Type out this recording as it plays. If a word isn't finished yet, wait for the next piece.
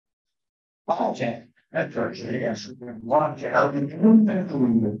Okay. That's right. Yes. I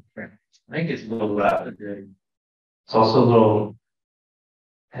think it's a little loud. It's also a little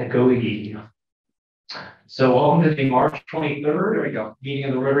echoey. So welcome to the March 23rd. There we go. Meeting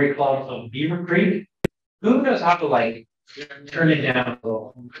of the Rotary Club of Beavercreek. Who knows how to like turn it down a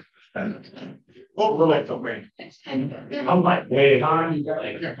little? Oh, really? I'm like, way on. I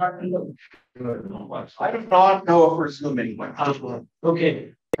do not know if we're zooming.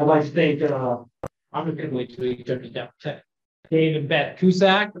 Okay, I'd like to thank I'm just gonna wait till we jump it down. Dave and Beth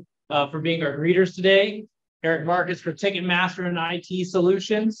Cusack for being our greeters today. Eric Marcus for Ticketmaster and IT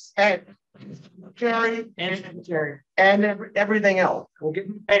Solutions. And Jerry and everything else. We'll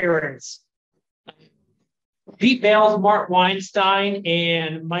get parents. Pete Bales, Mark Weinstein,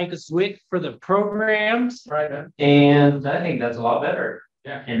 and Micah Zwick for the programs. Right. And I think that's a lot better.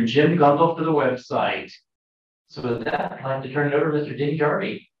 Yeah. And Jim Gundle for the website. So with that, I'd like to turn it over to Mr. Denny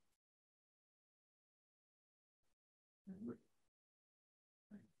Jarvie.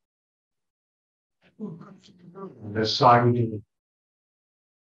 This song,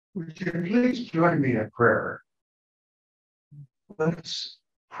 would you please join me in prayer? Let's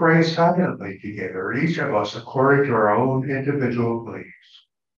pray silently together, each of us according to our own individual beliefs.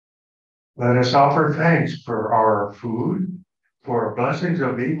 Let us offer thanks for our food, for blessings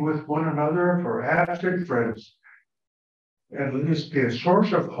of being with one another, for absent friends, and let us be a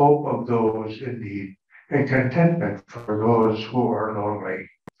source of hope of those in need and contentment for those who are lonely.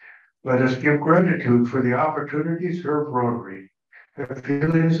 Let us give gratitude for the opportunity to serve Rotary, the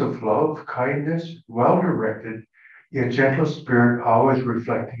feelings of love, kindness, well-directed, yet gentle spirit, always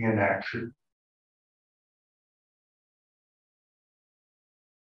reflecting in action.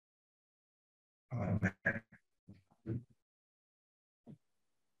 Amen.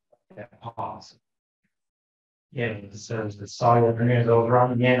 Pause. Yeah, so the song that goes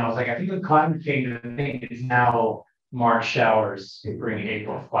around again. I was like, I think the climate change thing is now March showers bring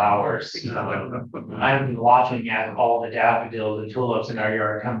April flowers. I've been watching as all the daffodils and tulips in our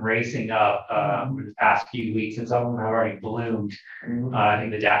yard come racing up for the past few weeks, and some of them have already bloomed. I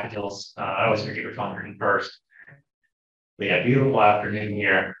think the daffodils, I always forget which one are first. But yeah, beautiful afternoon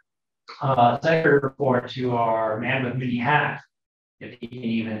here. Second report to our man with mini hat. If he can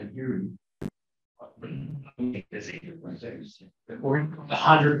even hear. We're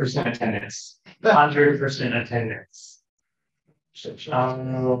 100% attendance. 100% attendance.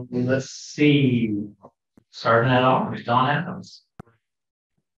 Let's see. Starting that off with Don Adams.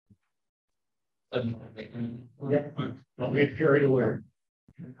 Don't get carried away.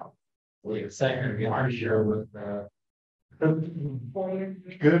 Wait a second. I'm sure with Good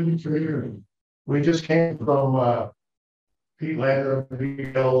for you. We just came from Pete Lander,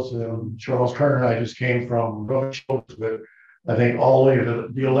 Pete Hills, and Charles Turner and I just came from roadshows with, I think, all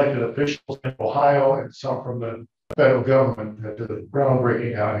of the elected officials in Ohio and some from the federal government that did the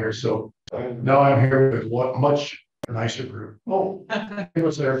groundbreaking out here. So now I'm here with what much nicer group. Oh, he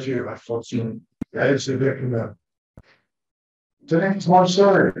was there too. I thought so. I didn't see Vic from them. Today's March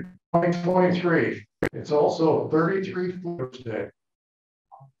 3rd, 2023. It's also 33 Footers Day.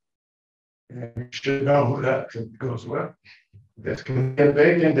 And you should know who that goes with. It's Canadian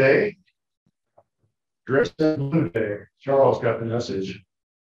Bacon Day, Dressed in Blue Day. Charles got the message.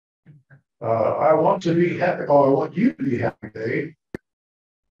 I want to be happy. Oh, I want you to be happy day.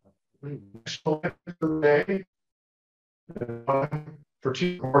 National Day. For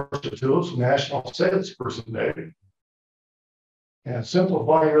two prostitutes, National Salesperson Day. And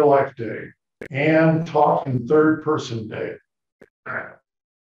Simplify Your Life Day. And Talk in Third Person Day.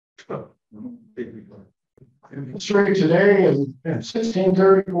 In history today, in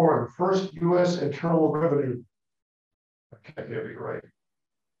 1634, the first U.S. Internal Revenue. I can't get it right.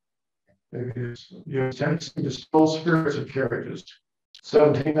 Maybe it's U.S. Tennessee distilled spirits and carriages.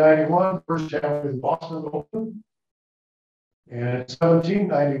 1791, first chapter in Boston opened. And in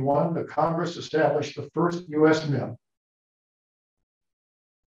 1791, the Congress established the first U.S. Mint.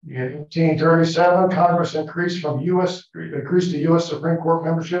 In 1837, Congress increased the U.S. Supreme Court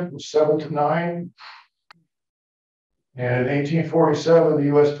membership from 7 to 9. And in 1847, the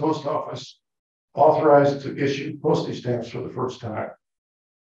U.S. Post Office authorized to issue postage stamps for the first time.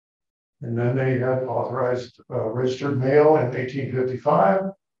 And then they had authorized registered mail in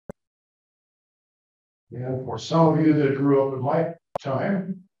 1855. And for some of you that grew up in my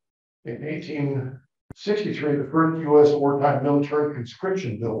time, in 1863, the first U.S. wartime military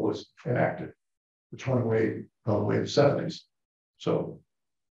conscription bill was enacted, which went away probably in the 70s. So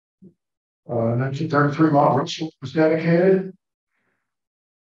 1933, Mount Rushmore was dedicated.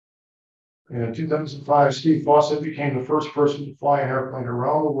 In 2005, Steve Fawcett became the first person to fly an airplane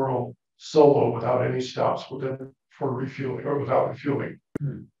around the world solo without any stops for refueling or without refueling.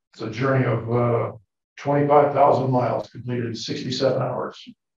 It's a journey of 25,000 miles completed in 67 hours.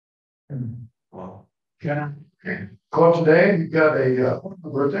 Wow. Yeah. Club today, we've got a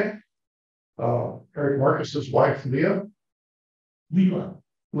birthday. Eric Marcus's wife, Leah.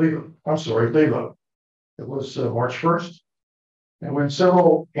 I'm sorry, Leila. It was March 1st. And we have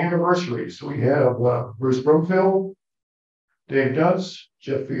several anniversaries. We have Bruce Broomfield, Dave Duns,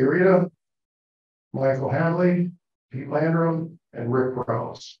 Jeff Fiorita, Michael Hanley, Pete Landrum, and Rick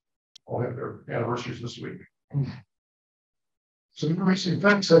Browns. All have their anniversaries this week. Some interesting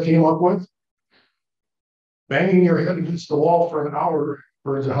facts I came up with. Banging your head against the wall for an hour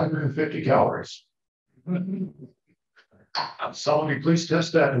burns 150 calories. Somebody please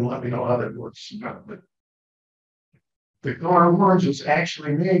test that and let me know how that works. The color orange is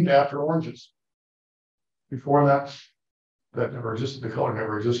actually named after oranges. Before that never existed. The color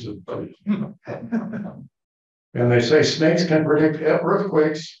never existed. And they say snakes can predict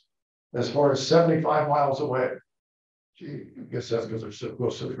earthquakes as far as 75 miles away. Gee, I guess that's because they're so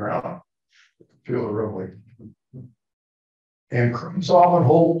close to the ground. Feel the rumbling. And crimes often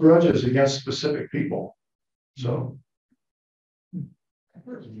hold grudges against specific people. So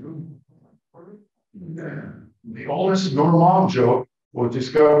the oldest your mom joke was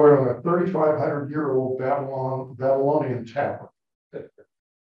discovered on a 3,500-year-old Babylonian tablet.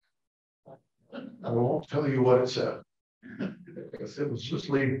 I won't tell you what it said. Because it was just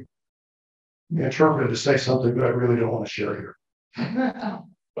interpreted to say something that I really don't want to share here.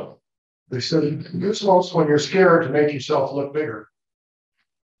 They said you're supposed when you're scared to make yourself look bigger.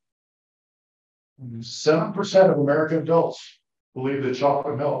 7% of American adults believe that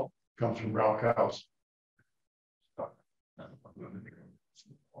chocolate milk comes from brown cows.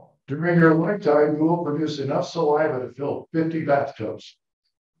 During your lifetime, you will produce enough saliva to fill 50 bathtubs.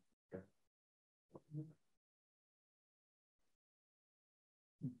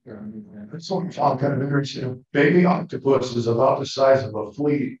 That's something kind of interesting. Baby octopus is about the size of a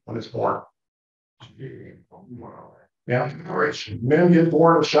flea when it's born. Yeah, men get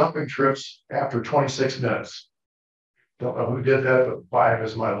bored of shopping trips after 26 minutes. Don't know who did that, but 5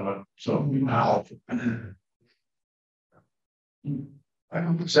 is my limit. So I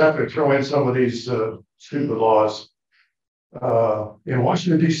just have to throw in some of these stupid laws. In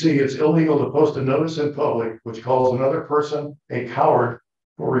Washington, D.C., it's illegal to post a notice in public which calls another person a coward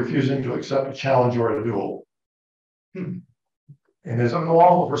for refusing to accept a challenge or a duel. And it's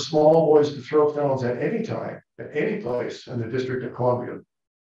unlawful for small boys to throw stones at any time, at any place in the District of Columbia.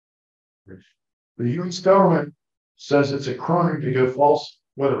 The U.S. government says it's a crime to give false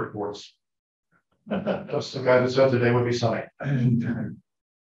weather reports. That's the guy that said today would be sunny. And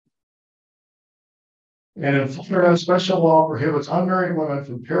in Florida, a special law prohibits unmarried women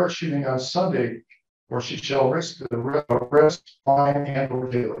from parachuting on Sunday, or she shall risk the arrest, fine, and/or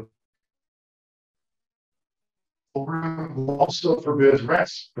jail. Also forbids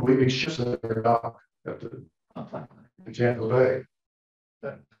rats from leaving ships in their dock at the Tampa Bay.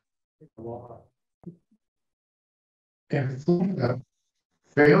 And Florida,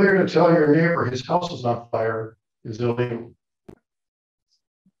 failure to tell your neighbor his house is on fire is illegal.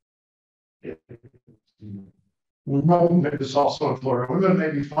 Women, this is also in Florida, women may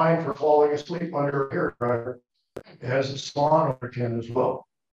be fined for falling asleep under a hair dryer. It has a salon owner can as well.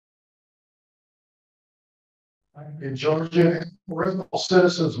 In Georgia, all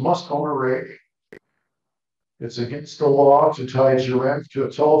citizens must own a rake. It's against the law to tie a giraffe to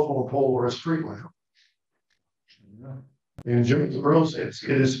a telephone pole or a street lamp. In Georgia, it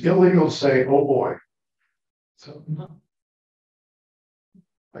is illegal to say, "Oh boy." So,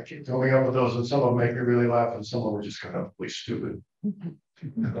 I keep coming up with those, and some of them make me really laugh, and some of them are just kind of really stupid.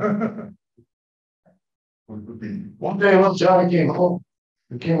 One day, little Johnny came home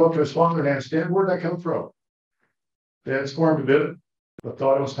and came up to his father and asked, "Dad, where'd that come from?" Dad squirmed a bit, but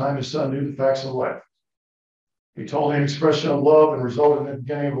thought it was time his son knew the facts of life. He told him expression of love and resulted in the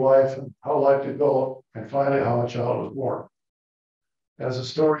beginning of life and how life developed, and finally how a child was born. As the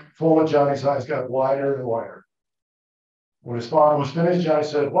story unfolded, Johnny's eyes got wider and wider. When his father was finished, Johnny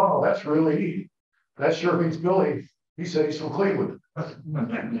said, "Wow, that's really neat. That sure beats Billy. He said he's from Cleveland."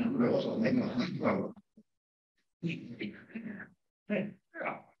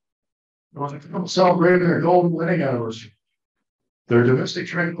 Celebrating their golden wedding anniversary. Their domestic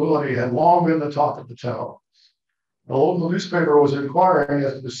tranquility had long been the talk of the town. The local newspaper was inquiring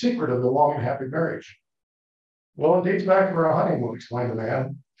as to the secret of their long and happy marriage. "Well, it dates back to our honeymoon," explained the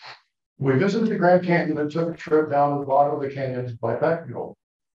man. "We visited the Grand Canyon and took a trip down to the bottom of the canyon by back mule.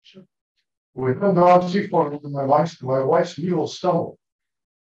 We had gone too far, and my wife's mule stumbled.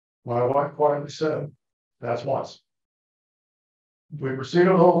 My wife quietly said, "That's once." We proceeded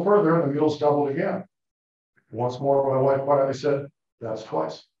a little further and the mule stumbled again. Once more, my wife quietly said, "That's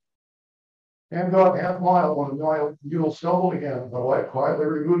twice." And about half a mile when the mule stumbled again, my wife quietly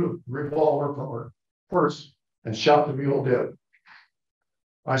removed a revolver from her purse and shot the mule dead.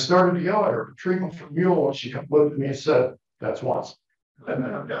 I started to yell at her, "Treatment for mule," and she looked at me and said, "That's once." This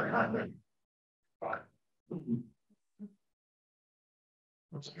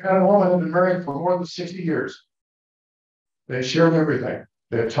man and woman had been married for more than 60 years. They shared everything.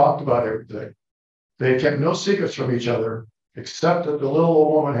 They had talked about everything. They had kept no secrets from each other, except that the little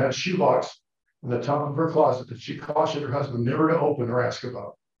old woman had a shoebox in the top of her closet that she cautioned her husband never to open or ask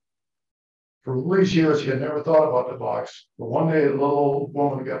about. For all these years, he had never thought about the box, but one day the little old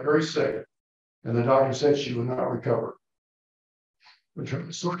woman got very sick, and the doctor said she would not recover.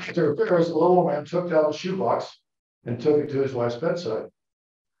 So the little man took down the shoebox and took it to his wife's bedside.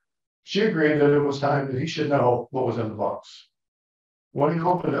 She agreed that it was time that he should know what was in the box. When he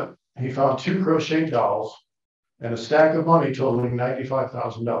opened it, he found 2 crochet dolls and a stack of money totaling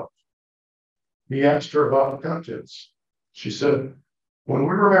 $95,000. He asked her about the contents. She said, "When we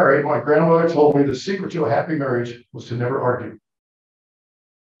were married, my grandmother told me the secret to a happy marriage was to never argue.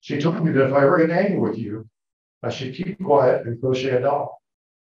 She told me that if I ever get angry with you, I should keep quiet and crochet a doll."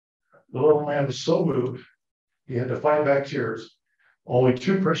 The little man was so moved, he had to fight back tears. Only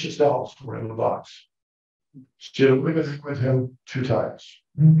 2 precious dolls were in the box. She had lived with him 2 times.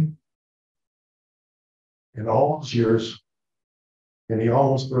 In all those years, and he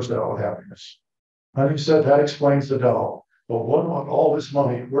almost burst out with happiness. And he said, "That explains the doll. But what about all this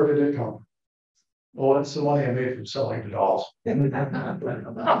money? Where did it come from?" "Oh, that's the money I made from selling the dolls." He came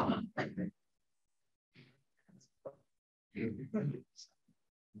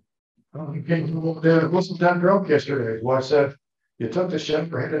to the dad. "It wasn't that drunk yesterday." His wife said, "You took the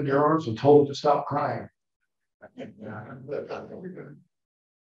shepherd head in your arms and told him to stop crying."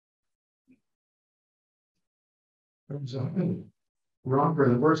 Robber,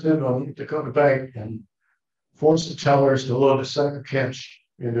 the worst end on Dakota Bank, and forced the tellers to load a sack of cash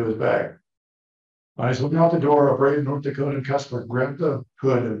into his bag. On his way out the door, a brave North Dakotan customer grabbed the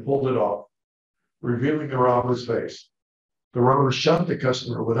hood and pulled it off, revealing the robber's face. The robber shot the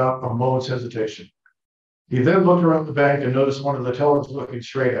customer without a moment's hesitation. He then looked around the bank and noticed one of the tellers looking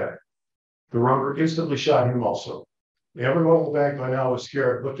straight at him. The robber instantly shot him also. Everyone in the bank by now was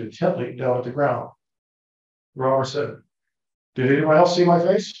scared, looked intently down at the ground. The robber said, "Did anyone else see my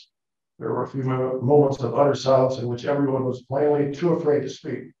face?" There were a few moments of utter silence in which everyone was plainly too afraid to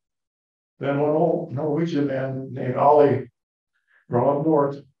speak. Then one old Norwegian man named Ollie from up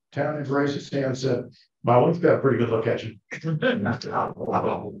north turned and raised his hand and said, "My wife's got a pretty good look at you."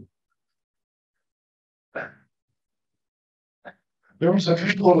 There was a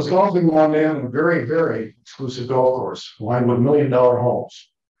couple that was golfing one day on a very, very exclusive golf course lined with $1-million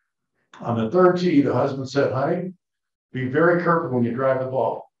homes. On the 3rd tee, the husband said, "Honey, be very careful when you drive the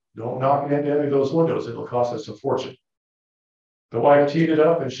ball. Don't knock into any of those windows. It'll cost us a fortune." The wife teed it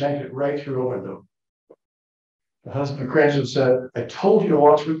up and shanked it right through a window. The husband cringed and said, "I told you to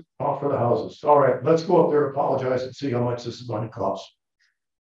watch out for the houses. All right, let's go up there, apologize, and see how much this is going to cost."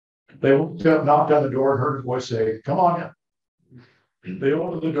 They knocked on the door and heard a voice say, "Come on in." They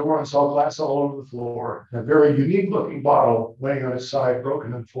opened the door and saw glass all over the floor, and a very unique-looking bottle laying on its side,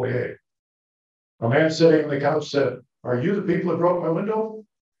 broken in the foyer. A man sitting on the couch said, "Are you the people that broke my window?"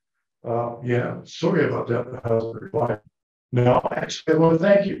 Yeah, sorry about that," the husband replied. "No, actually, I want to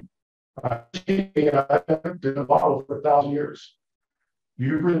thank you. I've been a bottle for 1,000 years.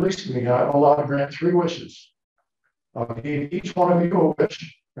 You released me. I'm allowed to grant 3 wishes. I'll give each one of you a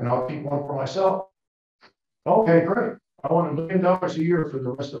wish, and I'll keep one for myself." "Okay, great. I want $1 million a year for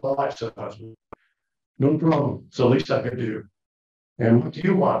the rest of my life," said the husband. "No problem. It's the least I can do." "And what do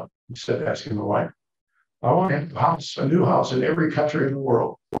you want?" he said, asking the wife. "I want a new house in every country in the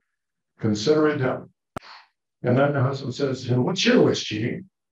world. Consider it done." And then the husband says, "And what's your wish, Jeannie?"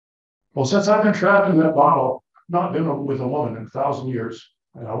 "Well, since I've been trapped in that bottle, I've not been with a woman in 1,000 years,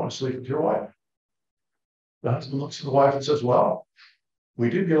 and I want to sleep with your wife." The husband looks at the wife and says, "Well, we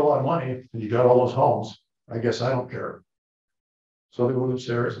did get a lot of money, and you got all those homes. I guess I don't care." So they went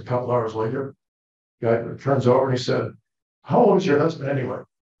upstairs. A couple hours later, the guy turns over and he said, "How old is your husband anyway?"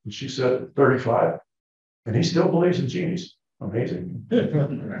 And she said, 35. And he still believes in genies. Amazing.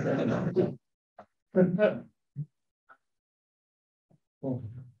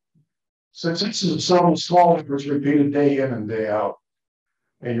 Success is some small efforts repeated day in and day out.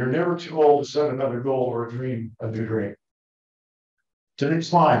 And you're never too old to set another goal or dream a new dream.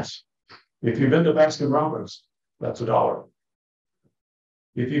 Today's lines. If you've been to Baskin Robbins, that's $1.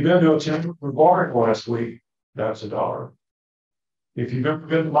 If you've been to a Timber bar last week, that's $1. If you've ever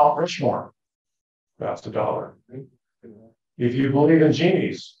been to Mount Rushmore, that's $1. If you believe in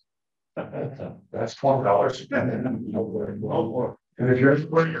genies, that's $20. And if you're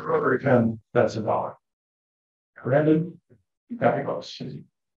wearing your Rotary pen, that's $1. Brandon, happy close.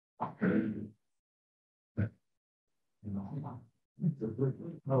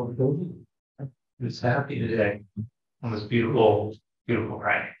 It's happy today on this beautiful, beautiful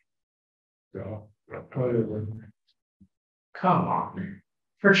Friday. Come on,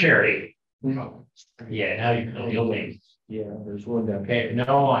 for charity. Yeah, now you can feel things. Yeah, there's one down. Okay,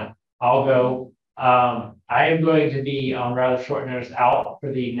 no one. I'll go. I am going to be on rather short notice out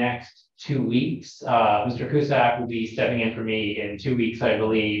for the next 2 weeks. Mr. Cusack will be stepping in for me in 2 weeks, I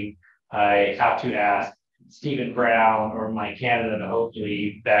believe. I have to ask Stephen Brown or Mike Canada to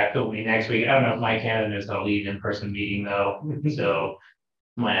hopefully backfill me next week. I don't know if Mike Canada is going to lead an in-person meeting though, so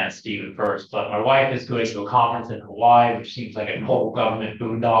I might ask Stephen first. But my wife is going to a conference in Hawaii, which seems like a whole government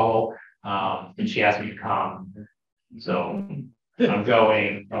boondoggle, and she asked me to come. So I'm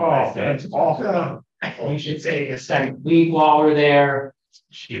going. Oh, that's awesome. We should take a second week while we're there.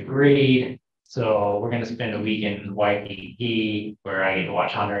 She agreed. So we're going to spend a weekend in Waikiki where I get to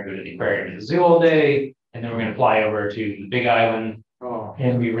watch Hunter and go to the aquarium and the zoo all day. And then we're going to fly over to the Big Island.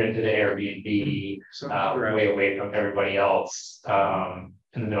 And we rented an Airbnb way away from everybody else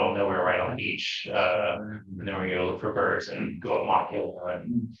in the middle of nowhere right on the beach. And then we're going to look for birds and go up Mont Hill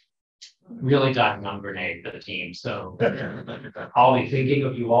and really diving on grenade for the team. So I'll be thinking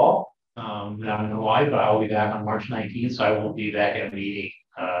of you all. I don't know why, but I'll be back on March 19th. So I won't be back at a meeting.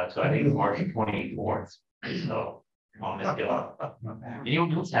 So I think it's March 24th. So I'll miss you all.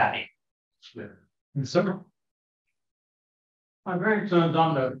 Anyone else happy? Summer. My grandson's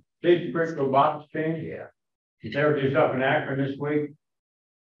on the Beavercreek Rotary team. Yeah. They were just up in Akron this week.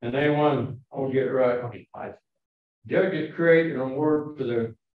 And they won, I'll get it right. 25. Judges created an award for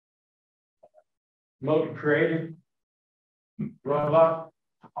the most creative robot.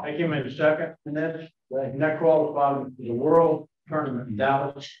 I came in second, and that qualified for the world tournament in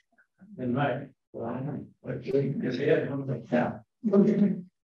Dallas in May.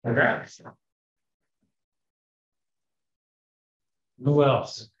 Congrats. Who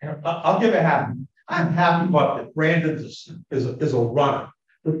else? I'll give it half. I'm happy about that. Brandon is a runner.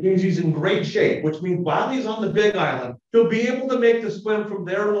 Which means he's in great shape, which means while he's on the Big Island, he'll be able to make the swim from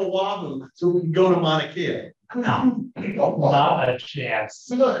there to Oahu so we can go to Mauna Kea. No, not a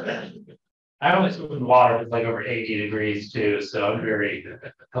chance. I only swim in water if it's like over 80 degrees too, so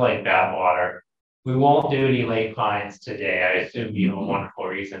I like bad water. We won't do any lake finds today. I assume you have a wonderful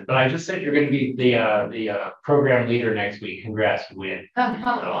reason, but I just said you're going to be the program leader next week. Congrats, you win.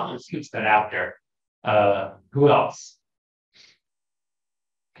 I'll skip that after. Who else?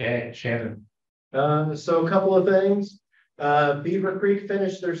 Okay, Shannon. So a couple of things. Beavercreek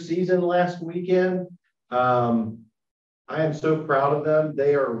finished their season last weekend. I am so proud of them.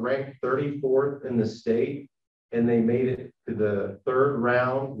 They are ranked 34th in the state, and they made it to the third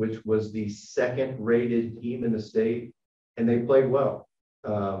round, which was the second rated team in the state, and they played well.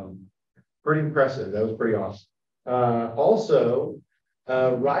 Pretty impressive. That was pretty awesome. Also,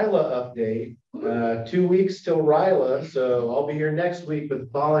 RILA update. 2 weeks till RILA, so I'll be here next week, but the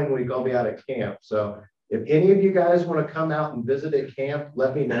following week I'll be out at camp. So if any of you guys want to come out and visit at camp,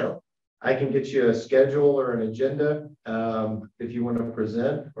 let me know. I can get you a schedule or an agenda. If you want to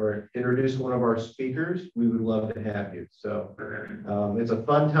present or introduce one of our speakers, we would love to have you. So it's a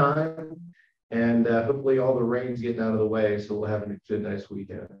fun time, and hopefully all the rain's getting out of the way, so we'll have a good, nice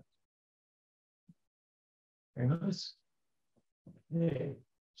weekend. Very nice. Okay.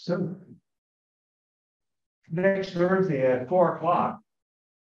 So next Thursday at 4 o'clock,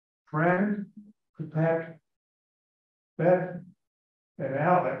 Fran, Patrick, Beth, and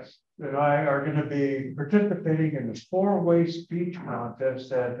Alex and I are going to be participating in the 4-way speech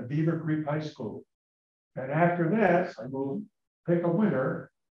contest at the Beavercreek High School. And after that, I will pick a winner,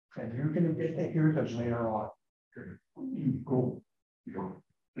 and you're going to get to hear them later on. Cool.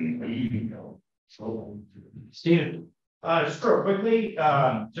 Steven. Just real quickly,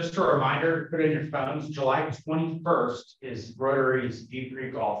 just a reminder, put it in your phones, July 21st is Rotary's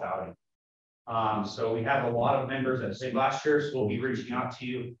Beavercreek golf outing. So we have a lot of members that stayed last year, so we'll be reaching out to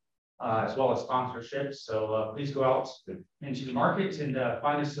you as well as sponsorships. So please go out into the market and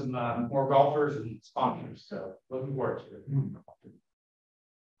find us some more golfers and sponsors. So looking forward to it.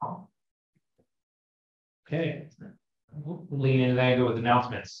 Okay. We'll lean into that and go with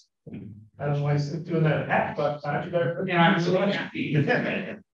announcements. I don't know why I'm doing that hat, but I you better. Yeah, I'm really happy. Want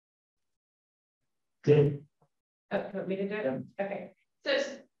me to do it? Okay. So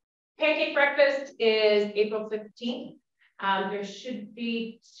pancake breakfast is April 15th. There should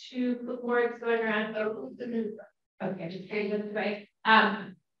be 2 clipboards going around. Oh, okay, just carry this away.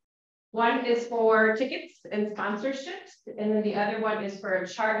 One is for tickets and sponsorships, and then the other one is for a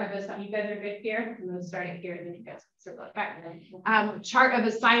chart of you guys are good here. I'm going to start it here, and then you guys can circle it back. Chart of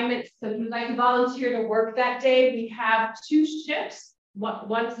assignments. So if you'd like to volunteer to work that day, we have 2 shifts.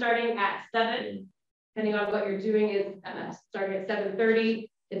 One starting at 7, depending on what you're doing, is starting at 7:30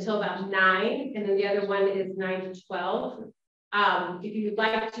 until about 9, and then the other one is 9 to 12. If you'd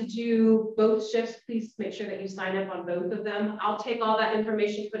like to do both shifts, please make sure that you sign up on both of them. I'll take all that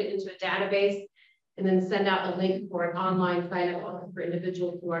information, put it into a database, and then send out a link for an online sign up for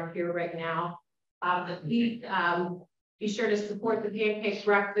individuals who are here right now. Please be sure to support the pancake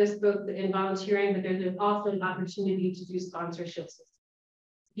breakfast, both in volunteering, but there's also an opportunity to do sponsorships.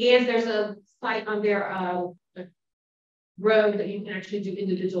 And there's a site on their road that you can actually do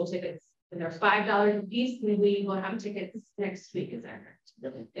individual tickets. And they're $5 a piece, and we will have tickets next week. Is that correct?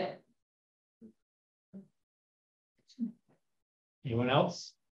 Yeah. Anyone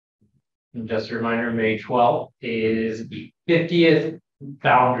else? And just a reminder, May 12th is the 50th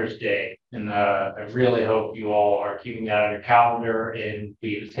Founders Day. And I really hope you all are keeping that on your calendar and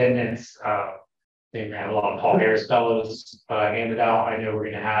be in attendance. They have a lot of Paul Harris fellows handed out. I know we're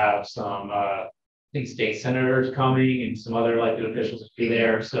going to have some, I think, state senators coming and some other elected officials to be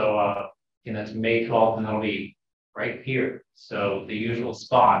there. So, and that's May 12th, and that'll be right here. So the usual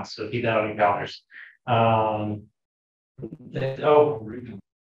spots. So keep that on your calendars.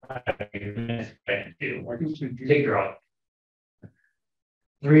 Take your own.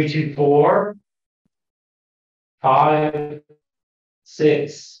 3, 2, 4, 5,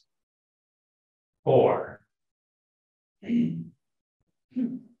 6, 4. I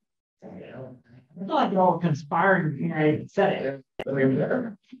feel like you're all conspiring here. I said it. As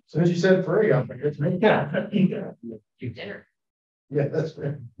soon as you said 3, I'm like, it's me. Yeah. You dinner. Yeah, that's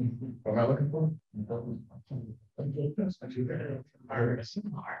fair. What am I looking for?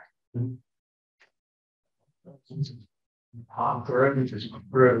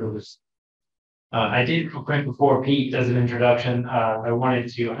 I did quick before Pete does an introduction. I wanted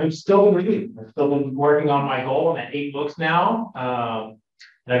to, I've still been working on my goal. I'm at 8 books now.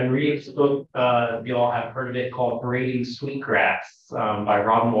 And I've been reading this book, you all have heard of it, called Braiding Sweetgrass by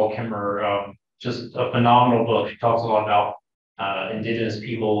Robin Wall Kimmerer. Just a phenomenal book. She talks a lot about indigenous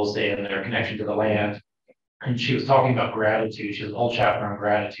peoples and their connection to the land. And she was talking about gratitude. She has a whole chapter on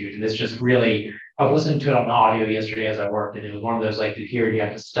gratitude. And it's just really, I was listening to it on the audio yesterday as I worked, and it was one of those, like, you hear it, you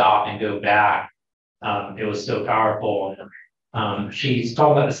have to stop and go back. It was so powerful. She's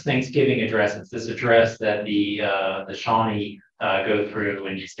talking about this Thanksgiving address. It's this address that the Shawnee go through,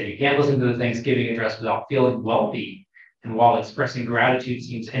 and she said you can't listen to the Thanksgiving address without feeling wealthy. And while expressing gratitude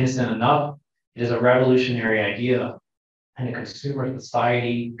seems innocent enough, it is a revolutionary idea. In a consumer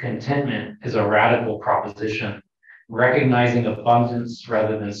society, contentment is a radical proposition. Recognizing abundance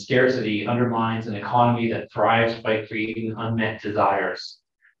rather than scarcity undermines an economy that thrives by creating unmet desires.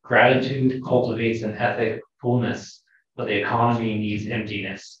 Gratitude cultivates an ethic of fullness, but the economy needs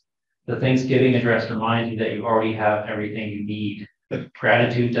emptiness. The Thanksgiving address reminds you that you already have everything you need.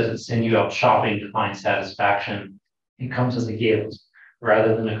 Gratitude doesn't send you out shopping to find satisfaction. It comes as a gift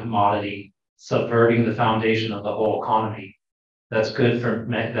rather than a commodity, subverting the foundation of the whole economy. That's good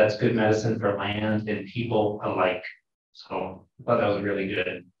medicine for land and people alike. So I thought that was a really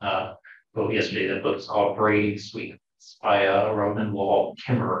good quote yesterday. That book is called Braiding Sweetgrass by Robin Wall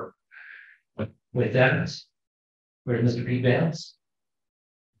Kimmerer. With that, where's Mr. Pete Vance?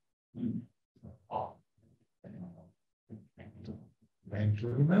 Thank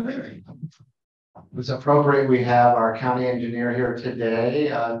you. It's appropriate we have our county engineer here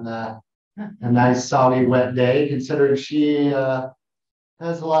today on a nice sunny wet day, considering she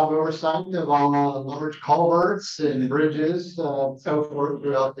has a lot of oversight of all large culverts and bridges, so forth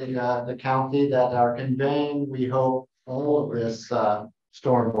throughout the county that are conveying, we hope, all of this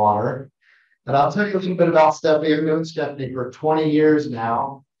storm water. And I'll tell you a little bit about Stephanie. I've known Stephanie for 20 years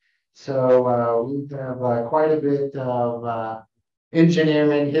now. So we have quite a bit of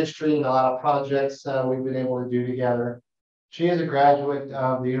engineering history and a lot of projects we've been able to do together. She is a graduate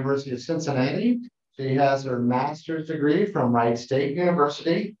of the University of Cincinnati. She has her master's degree from Wright State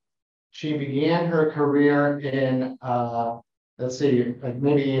University. She began her career in, let's see, like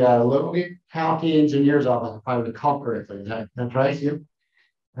maybe Logan County Engineer's Office, if I would call correctly. That's right.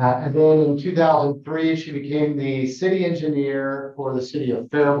 And then in 2003, she became the city engineer for the city of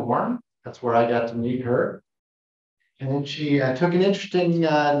Fairborn. That's where I got to meet her. And then she took an interesting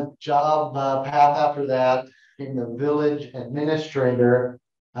job path after that, became the village administrator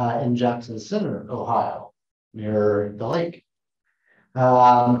in Jackson Center, Ohio, near the lake.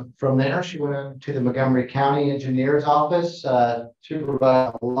 From there, she went to the Montgomery County Engineer's Office to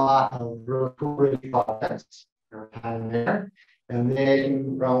provide a lot of really cool projects her time there. And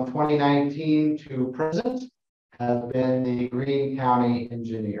then from 2019 to present, has been the Greene County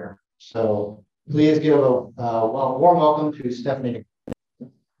Engineer. So please give a warm welcome to Stephanie.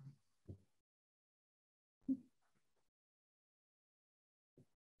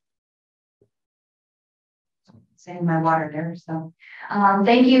 Saving my water there. So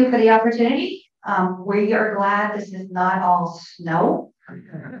thank you for the opportunity. We are glad this is not all snow.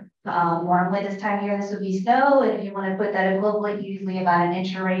 Normally this time of year, this would be snow. And if you want to put that equivalent, usually about an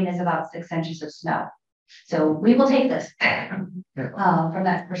inch of rain is about 6 inches of snow. So we will take this from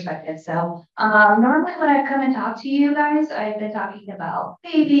that perspective. So normally when I come and talk to you guys, I've been talking about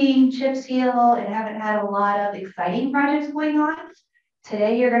paving, chip seal, and haven't had a lot of exciting projects going on.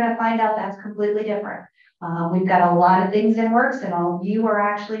 Today, you're going to find out that's completely different. We've got a lot of things in works, and all you are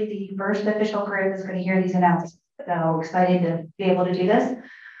actually the first official group that's going to hear these announcements. So excited to be able to do this.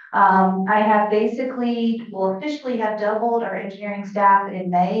 I have will officially have doubled our engineering staff in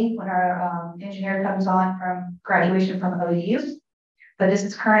May when our engineer comes on from graduation from ODU. But this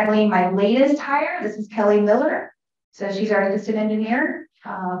is currently my latest hire. This is Kelly Miller. So she's our assistant engineer.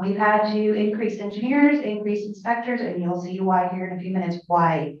 We've had to increase engineers, increase inspectors, and you'll see why here in a few minutes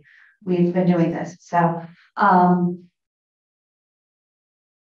why we've been doing this. So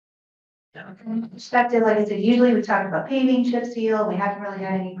from perspective, like I said, usually we talk about paving, chip seal. We haven't really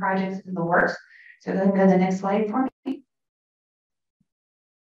had any projects in the works. So go to the next slide for me.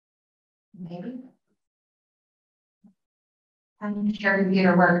 Maybe. I'm sure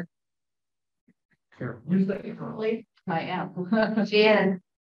computer work. I am. She is.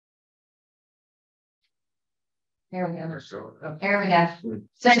 There we go. There we go.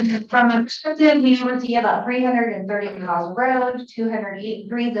 So from a perspective, we would see about 330 miles of road,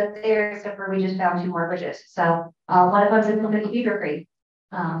 283 up there, except for we just found 2 more bridges. So one of them is in Beavercreek.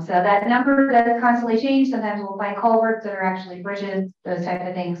 So that number does constantly change. Sometimes we'll find culverts that are actually bridges, those type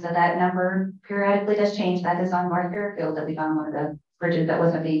of things. So that number periodically does change. That is on North Fairfield that we found one of the bridges that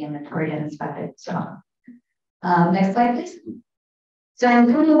wasn't being inventoried and inspected. So next slide, please. So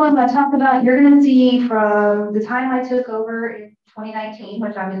the one I talked about, you're going to see from the time I took over in 2019,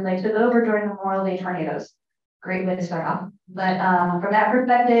 which obviously I took over during the Memorial Day tornadoes. Great way to start off. But from that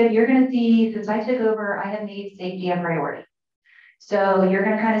perspective, you're going to see, since I took over, I have made safety a priority. So you're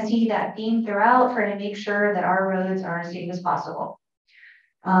going to kind of see that theme throughout, trying to make sure that our roads are as safe as possible.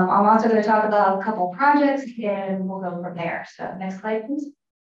 I'm also going to talk about a couple projects and we'll go from there. So next slide, please.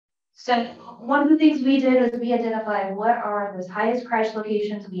 So one of the things we did is we identified what are those highest crash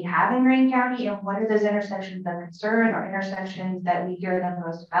locations we have in Greene County and what are those intersections of concern or intersections that we hear the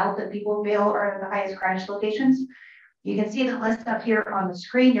most about that people feel are the highest crash locations. You can see the list up here on the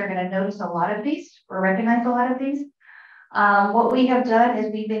screen. You're going to notice a lot of these or recognize a lot of these. What we have done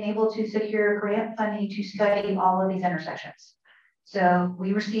is we've been able to secure grant funding to study all of these intersections. So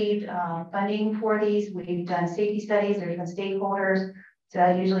we received funding for these. We've done safety studies. There's been stakeholders. So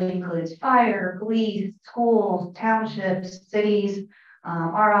that usually includes fire, police, schools, townships, cities,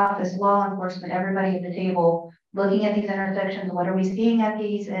 our office, law enforcement, everybody at the table, looking at these intersections. What are we seeing at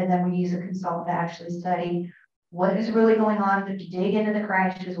these? And then we use a consultant to actually study what is really going on, to dig into the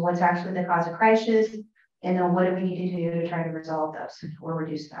crashes, what's actually the cause of crashes, and then what do we need to do to try to resolve those or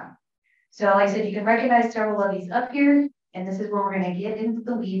reduce them. So like I said, you can recognize several of these up here, and this is where we're going to get into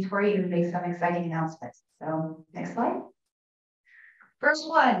the weeds for you to make some exciting announcements. So next slide. First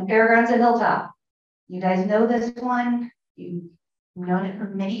one, Fairgrounds at Hilltop. You guys know this one. You've known it for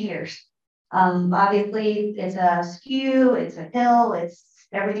many years. Obviously, it's a skew, it's a hill, it's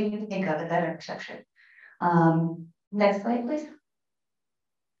everything you can think of at that intersection. Next slide, please.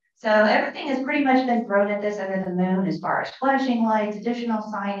 So everything has pretty much been thrown at this under the moon as far as flashing lights, additional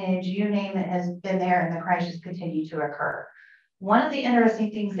signage, you name it, has been there, and the crashes continue to occur. One of the interesting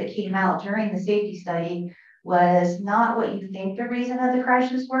things that came out during the safety study was not what you think the reason of the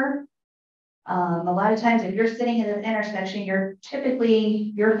crashes were. A lot of times if you're sitting in an intersection, you're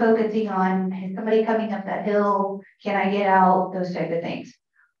focusing on, is somebody coming up that hill? Can I get out? Those type of things.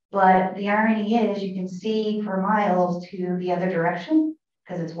 But the irony is you can see for miles to the other direction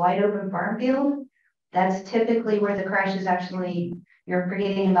because it's wide open farm field. That's typically where the crash is actually, you're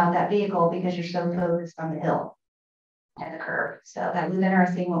forgetting about that vehicle because you're so focused on the hill and the curve. So that was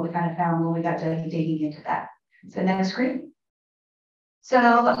interesting what we kind of found when we got to digging into that. So next screen. So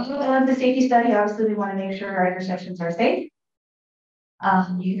the safety study, obviously we want to make sure our intersections are safe.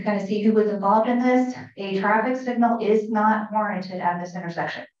 You can kind of see who was involved in this. A traffic signal is not warranted at this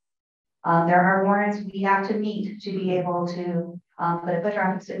intersection. There are warrants we have to meet to be able to put up a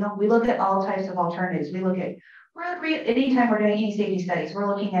traffic signal. We look at all types of alternatives. We look at anytime we're doing any safety studies, we're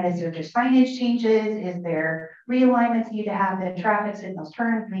looking at, is there just signage changes? Is there realignments need to happen? Traffic signals,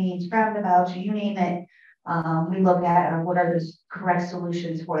 turn lanes, roundabouts, you name it. We look at what are the correct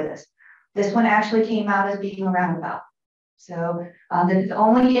solutions for this. This one actually came out as being a roundabout. So this is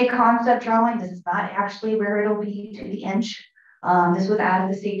only a concept drawing. This is not actually where it'll be to the inch. This was out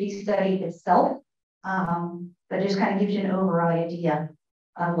of the safety study itself, but just kind of gives you an overall idea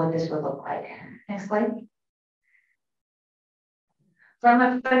of what this would look like. Next slide. From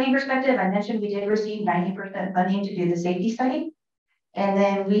a funding perspective, I mentioned we did receive 90% funding to do the safety study. And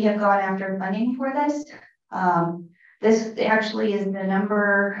then we have gone after funding for this. This actually is the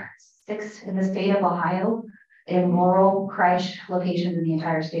number 6 in the state of Ohio in rural crash locations in the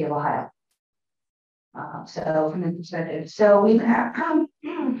entire state of Ohio. So from the perspective, so we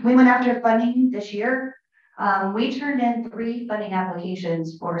went after funding this year. We turned in 3 funding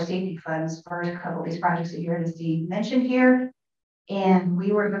applications for safety funds for a couple of these projects that you're going to see mentioned here. And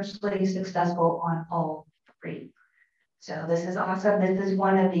we were virtually successful on all 3. So this is awesome. This is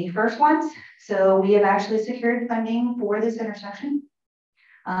one of the first ones. So we have actually secured funding for this intersection.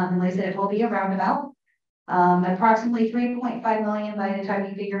 And like I said, it will be a roundabout. Approximately 3.5 million by the time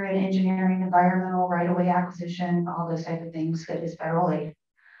you figure in engineering, environmental, right-of-way acquisition, all those type of things that is federal aid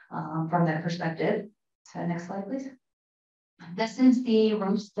from that perspective. So next slide, please. This is the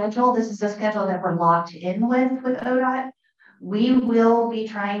road schedule. This is the schedule that we're locked in with ODOT. We will be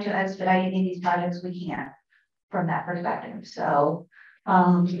trying to expedite any of these projects we can from that perspective. So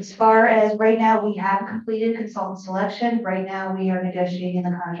as far as right now, we have completed consultant selection. Right now, we are negotiating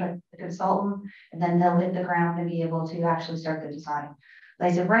the contract with the consultant, and then they'll hit the ground and be able to actually start the design.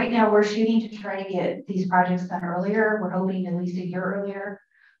 Like I said, right now, we're shooting to try to get these projects done earlier. We're hoping at least a year earlier,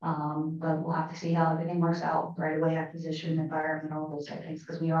 but we'll have to see how everything works out. Right-of-way acquisition, environmental, those type of things,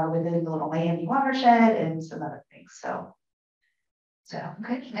 because we are within the little Miami watershed and some other things. So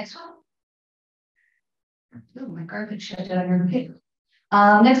okay, next one. Oh, my garbage shut down your paper.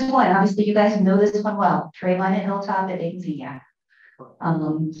 Next one, obviously you guys know this one well. Trade line at Hilltop at Xenia.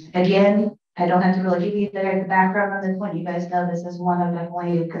 Again, I don't have to really give you the background on this one. You guys know this is one of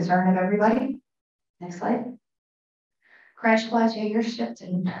definitely a concern of everybody. Next slide. Crash floods, yeah, you're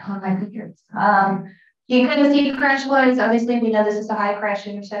shifting on my computer. You couldn't see crash floods. Obviously, we know this is a high crash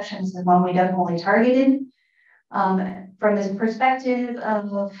intersection. This is one we definitely targeted. From this perspective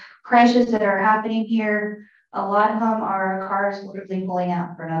of crashes that are happening here, a lot of them are cars literally pulling out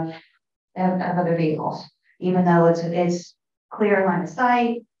in front of other vehicles, even though it's clear line of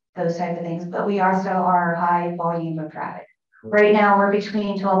sight, those type of things. But we also are high volume of traffic. Right now, we're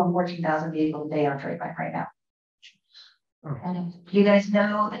between 12 and 14,000 vehicles a day on trade line right now. And if you guys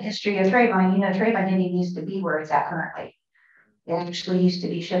know the history of trade line, you know trade line didn't even used to be where it's at currently. It actually used to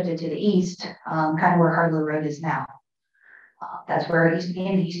be shifted to the east, kind of where Hardlow Road is now. That's where it used to be,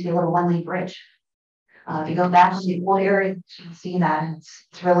 and it used to be a little one-lane bridge. If you go back to the old area, you can see that.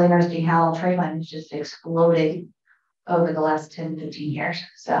 It's really interesting how trade line has just exploded over the last 10, 15 years.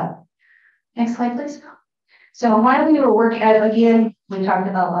 So next slide, please. So while we were working at it again, we talked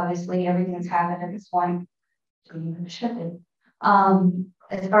about obviously everything that's happened at this point. Shifted.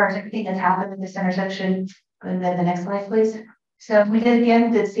 As far as everything that's happened in this intersection, and then the next slide, please. So we did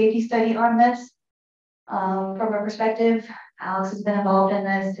again the safety study on this. From a perspective, Alex has been involved in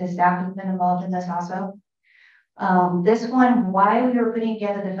this, his staff has been involved in this also. This one, why we were putting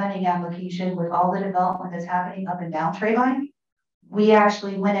together the funding application with all the development that's happening up and down trade line, we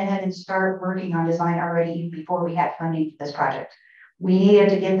actually went ahead and started working on design already before we had funding for this project. We needed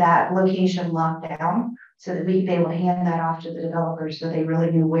to get that location locked down so that we'd be able to hand that off to the developers so they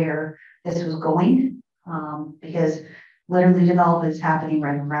really knew where this was going. Because literally development is happening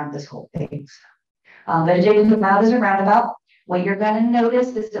right around this whole thing. But it didn't come out as a roundabout. What you're going to notice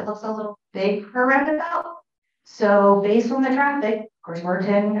is it looks a little big for a roundabout. So based on the traffic, of course, we're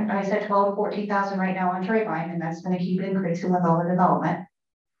 10, I said 12 to 14,000 right now on trade line, and that's going to keep increasing with all the development.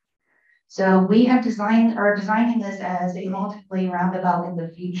 So we have designing this as a multi-lane roundabout in the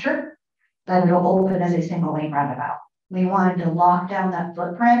future, but it'll open as a single lane roundabout. We wanted to lock down that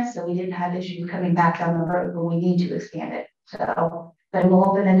footprint so we didn't have issues coming back down the road when we need to expand it. So, but it will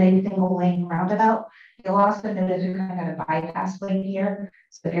open as a single lane roundabout. You'll also notice we're kind of got a bypass lane here.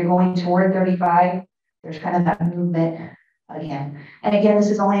 So if you're going toward 35, there's kind of that movement again. And again, this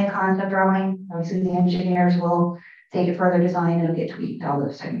is only a concept drawing. Obviously, the engineers will take it further design and it'll get tweaked, all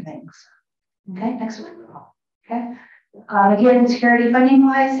those type of things. Okay, next one. Okay. Again, security funding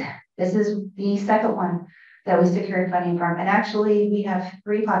wise, this is the second one that we secured funding from. And actually, we have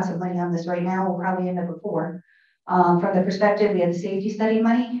 3 pots of money on this right now. We'll probably end up with 4. From the perspective, we had the safety study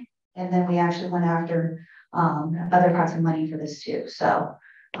money, and then we actually went after other pots of money for this too. So,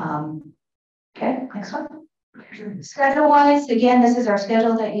 okay, next one. Schedule wise, again, this is our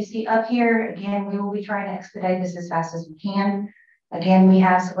schedule that you see up here. Again, we will be trying to expedite this as fast as we can. Again, we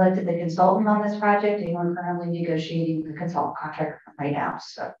have selected the consultant on this project, and we're currently negotiating the consultant contract right now.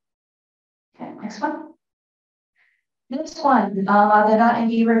 So, okay, next one. This one, the not in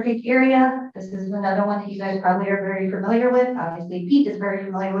Beavercreek area. This is another one that you guys probably are very familiar with. Obviously, Pete is very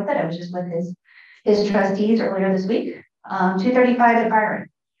familiar with it. I was just with his trustees earlier this week. 235 at Byron.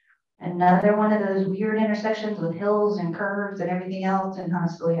 Another one of those weird intersections with hills and curves and everything else, and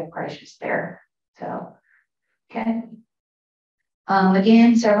constantly have crashes there. So, okay.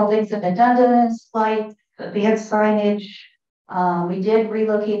 Again, several things have been done to this, like advanced signage. We did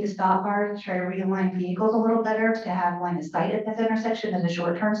relocate the stop bar to try to realign vehicles a little better to have line of sight at this intersection as a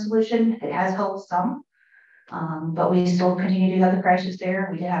short-term solution. It has helped some, but we still continue to have the crashes there.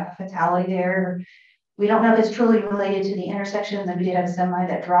 We did have a fatality there. We don't know if it's truly related to the intersection. Then we did have a semi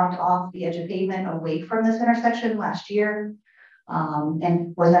that dropped off the edge of pavement away from this intersection last year,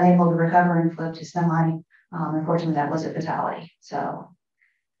 and was unable to recover and flip to semi. Unfortunately, that was a fatality. So,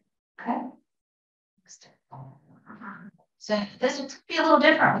 okay. So this will be a little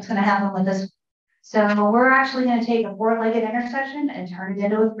different. What's going to happen with this? So we're actually going to take a 4-legged intersection and turn it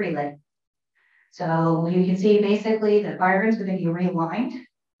into a 3-leg. So you can see basically the Byron's going to be realigned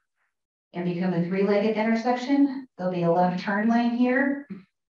and become a 3-legged intersection. There'll be a left turn lane here.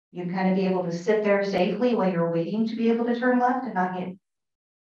 You kind of be able to sit there safely while you're waiting to be able to turn left and not get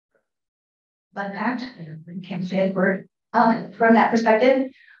butt packed. Can't say a word. From that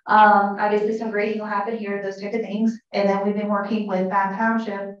perspective, obviously some grading will happen here, those type of things. And then we've been working with Bath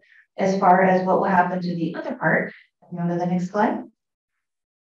Township as far as what will happen to the other part. You go to the next slide.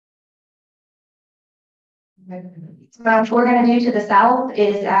 So what we're going to do to the south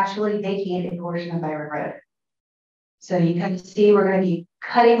is actually vacate a portion of Byron Road. So you can see we're going to be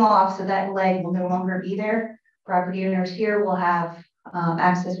cutting off so that leg will no longer be there. Property owners here will have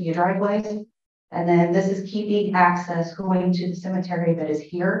access via driveways. And then this is keeping access going to the cemetery that is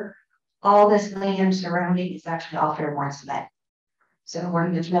here. All this land surrounding is actually all Fairborn cement. So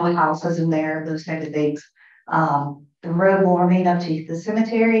there's no houses in there, those type of things. The road will remain up to the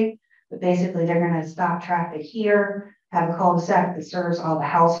cemetery, but basically they're going to stop traffic here, have a cul-de-sac that serves all the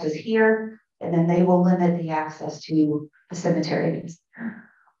houses here, and then they will limit the access to the cemetery.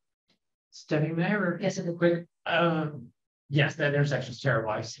 Stepping there. Yes, a quick. Yes, that intersection is terrible.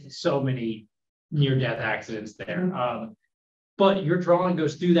 I've seen so many near-death accidents there. But your drawing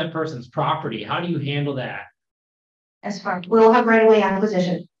goes through that person's property. How do you handle that? As far we'll have right-of-way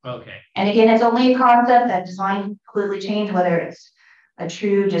acquisition. Okay. And again, it's only a concept that design completely change, whether it's a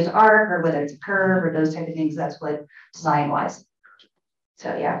true just arc or whether it's a curve or those type of things. That's what design wise.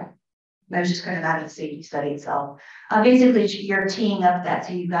 So yeah, that was just kind of out of the safety study itself. Basically, you're teeing up that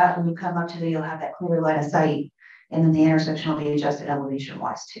so you got when you come up to it, you'll have that clear line of sight, and then the intersection will be adjusted elevation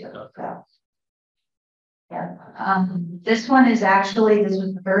wise too. So. Yeah. This one is actually, this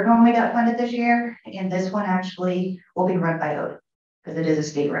was the 3rd one we got funded this year. And this one actually will be run by ODA because it is a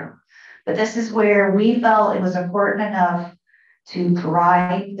state road. But this is where we felt it was important enough to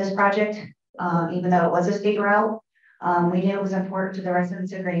provide this project, even though it was a state route. We knew it was important to the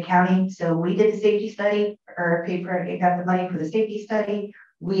residents of Green County. So we did the safety study or paid for it, got the money for the safety study.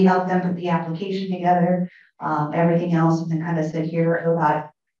 We helped them put the application together, everything else, and then kind of said, here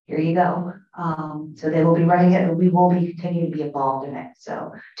you go. So they will be running it, but we will be continuing to be involved in it.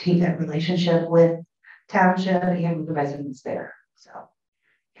 So to keep that relationship with township and with the residents there. So,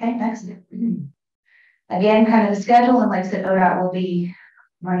 okay, next. Again, kind of the schedule, and like I said, ODOT will be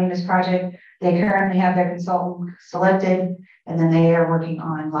running this project. They currently have their consultant selected, and then they are working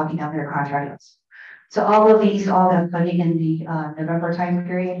on locking down their contracts. So all of these all have funding in the November time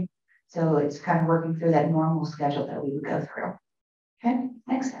period. So it's kind of working through that normal schedule that we would go through. Okay,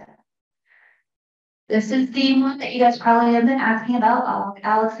 next. This is the one that you guys probably have been asking about.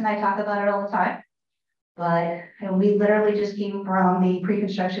 Alex and I talk about it all the time. But we literally just came from the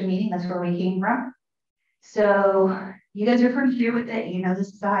pre-construction meeting. That's where we came from. So you guys are familiar with it. You know, this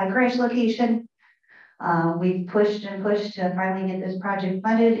is the high crash location. We've pushed and pushed to finally get this project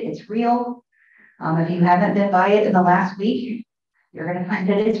funded. It's real. If you haven't been by it in the last week, you're going to find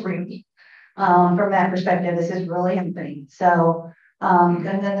that it's real. From that perspective, this is really happening. So, and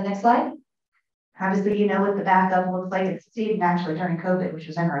then the next slide. Obviously, you know what the backup looks like. It's succeeded actually during COVID, which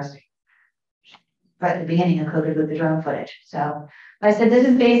was interesting. right at the beginning of COVID with the drone footage. So I said, this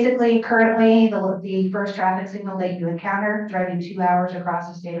is basically currently the first traffic signal that you encounter driving 2 hours across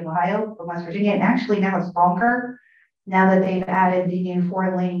the state of Ohio from West Virginia. And actually now it's longer now that they've added the new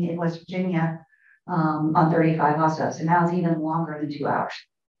 4-lane in West Virginia on 35 also. So now it's even longer than 2 hours.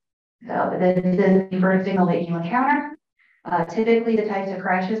 So this is the first signal that you encounter. Typically the types of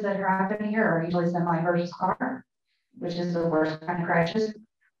crashes that are happening here are usually semi versus car, which is the worst kind of crashes.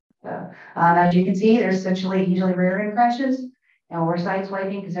 So, as you can see, there's essentially usually rear end crashes, and we're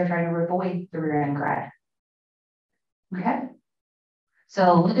sideswiping because they're trying to avoid the rear end crash. Okay.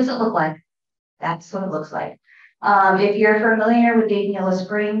 So what does it look like? That's what it looks like. If you're familiar with Daniela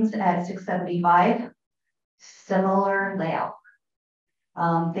Springs at 675, similar layout.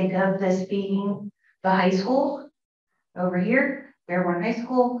 Think of this being the high school over here, Fairborn High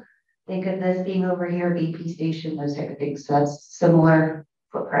School. Think of this being over here, BP station, those type of things. So that's similar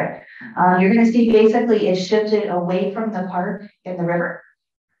footprint. You're going to see basically it shifted away from the park and the river.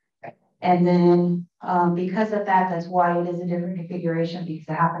 And then because of that, that's why it is a different configuration, because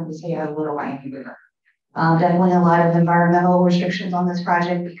it happens to stay out of Little Miami River. Definitely a lot of environmental restrictions on this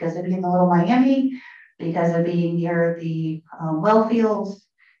project because of being the Little Miami, because of being near the well fields,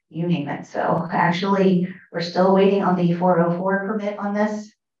 you name it. So actually, we're still waiting on the 404 permit on this.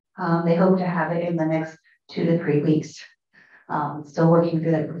 They hope to have it in the next 2 to 3 weeks. Still working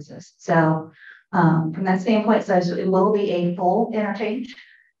through that process. So from that standpoint, so it will be a full interchange.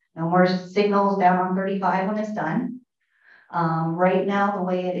 No more signals down on 35 when it's done. Right now, the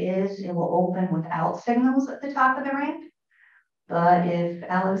way it is, it will open without signals at the top of the ramp. But if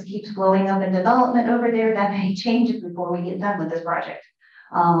Alex keeps blowing up in development over there, that may change it before we get done with this project.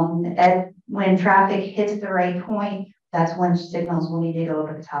 When traffic hits the right point, that's when signals will need to go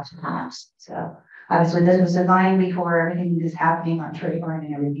over the top of the house. So obviously this was designed before everything is happening on Trayburn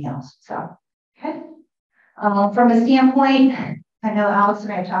and everything else. So, okay. From a standpoint, I know Alex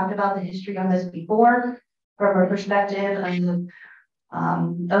and I have talked about the history on this before. From a perspective of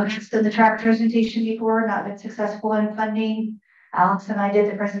the track presentation before, not been successful in funding. Alex and I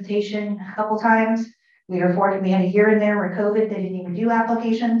did the presentation a couple times. We were fortunate, we had a year in there where COVID, they didn't even do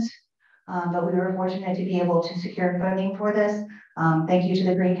applications. But we were fortunate to be able to secure funding for this. Thank you to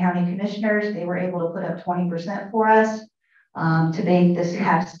the Greene County Commissioners. They were able to put up 20% for us to make this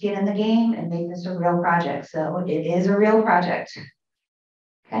have skin in the game and make this a real project. So it is a real project.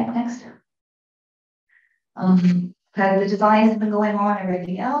 Okay, next. The design has been going on,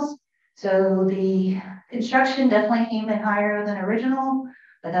 everything else. So the construction definitely came in higher than original,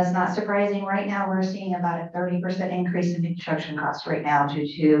 but that's not surprising. Right now, we're seeing about a 30% increase in construction costs right now due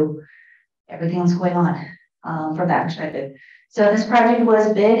to everything that's going on from that perspective. So this project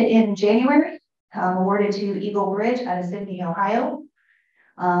was bid in January, awarded to Eagle Bridge out of Sydney, Ohio,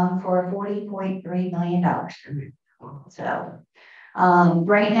 for $40.3 million. So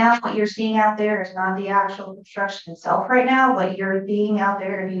right now, what you're seeing out there is not the actual construction itself right now. What you're seeing out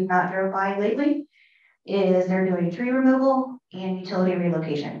there, if you've not drove by lately, is they're doing tree removal and utility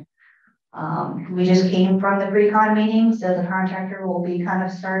relocation. We just came from the pre-con meeting, so the contractor will be kind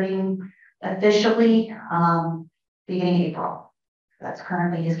of starting officially beginning April. That's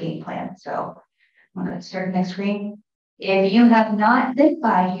currently his game plan. So I'm going to start the next screen. If you have not been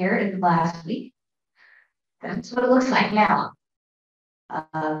by here in the last week, that's what it looks like now.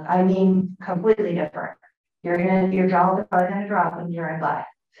 I mean, completely different. Your jaw is probably going to drop when you drive by.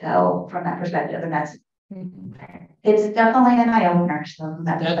 So from that perspective, and that's it's definitely an eye opener. So from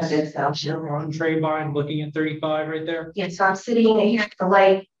that perspective, so you're on Trayvine looking at 35 right there. yeah. So I'm sitting here at the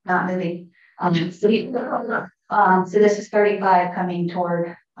light, not moving. So this is 35 coming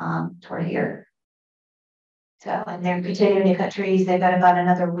toward here. So and they're continuing to cut trees. They've got about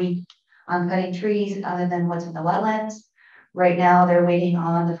another week on cutting trees, other than what's in the wetlands. Right now, they're waiting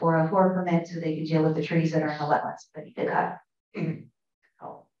on the 404 permit so they can deal with the trees that are in the wetlands that need to cut.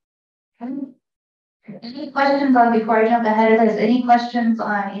 Oh. Okay. Any questions on, before I jump ahead of this, any questions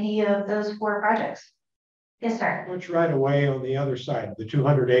on any of those 4 projects? Yes, sir. Which right away on the other side, the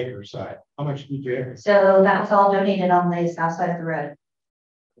 200-acre side? How much did you have? So that was all donated on the south side of the road.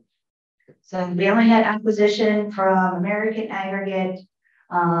 So we only had acquisition from American Aggregate,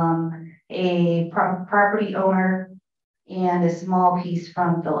 a property owner, and a small piece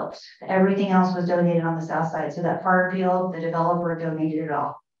from Phillips. Everything else was donated on the south side. So that far field, the developer donated it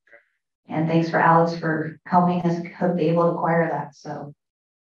all. And thanks for Alex for helping us be able to acquire that. So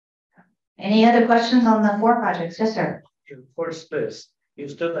any other questions on the 4 projects? Yes, sir. Your first list, you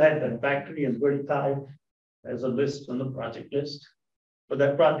still had that factory and 35 as a list on the project list, but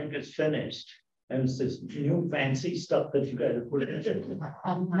that project is finished. And it's this new fancy stuff that you guys are putting in.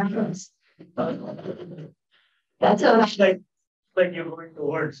 That's all. Like you're going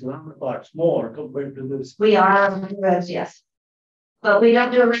towards roundabouts more compared to this. We are on the roads, yes. But we don't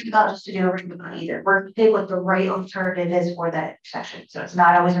do a roundabout just to do a roundabout either. We're pick what the right alternative is for that section. So it's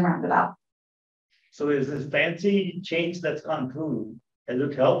not always a roundabout. So is this fancy change that's gone through, has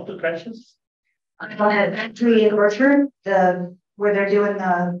it helped the crashes? I don't have factory in Orchard, where they're doing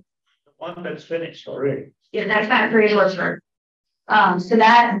The one that's finished already. yeah, that's factory in Orchard. So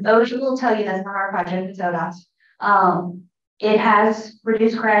that OSHA will tell you that's not our project, it's ODOT's. It has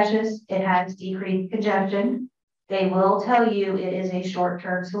reduced crashes, it has decreased congestion. They will tell you it is a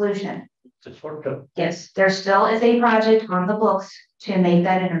short-term solution. It's a short term. Yes, there still is a project on the books to make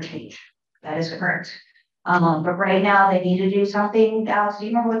that interchange. That is correct. But right now they need to do something else. Do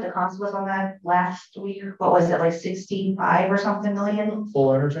you remember what the cost was on that last week? What was it, like 65 or something million?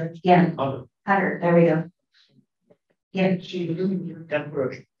 Full interchange? Yeah, 100, there we go. Yeah.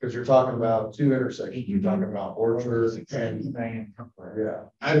 Temporary. Because you're talking about two intersections, you're talking about Orchard and, yeah.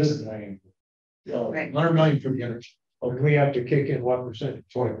 Right. 100 million for the interchange, We have to kick in 1%,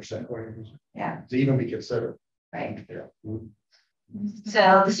 20%, Yeah, to even be considered. right. Yeah.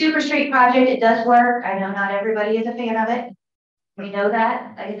 So the Super Street project, it does work. I know not everybody is a fan of it. We know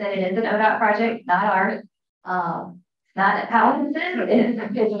that. Like I said, it is an ODOT project, not ours. It's not at Paladin,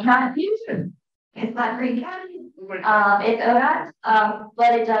 it's not Houston. It's not Green County. It's ODOT,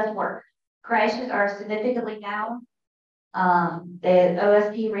 but it does work. Crashes are significantly down. The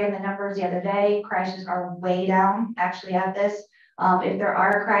OSP ran the numbers the other day. Crashes are way down actually at this. If there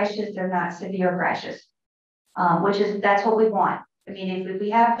are crashes, they're not severe crashes, that's what we want. I mean, if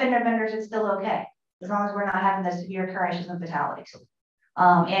we have fender benders, it's still okay, as long as we're not having the severe crashes and fatalities.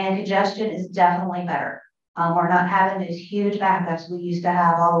 And congestion is definitely better. We're not having these huge backups we used to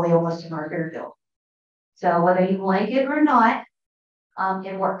have all the way almost to our airfield. So whether you like it or not,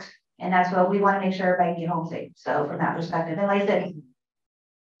 it works. And that's what we want to make sure everybody can get home safe. So from that perspective, and like I said,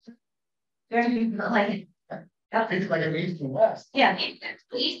 there's people that like it. It's like an east and west. Yeah,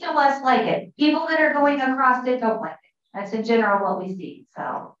 east and west like it. People that are going across it don't like it. That's in general what we see.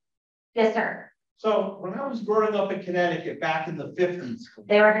 So, yes, sir. So when I was growing up in Connecticut back in the 50s,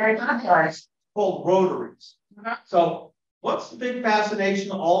 They were very popular. called rotaries. So what's the big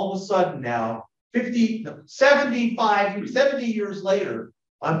fascination all of a sudden now, 70 years later,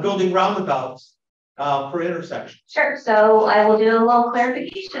 I'm building roundabouts for intersections? Sure. So I will do a little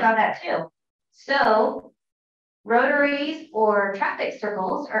clarification on that too. So rotaries or traffic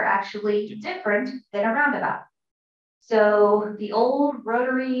circles are actually different than a roundabout. So the old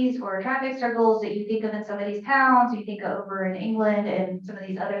rotaries or traffic circles that you think of in some of these towns, you think of over in England and some of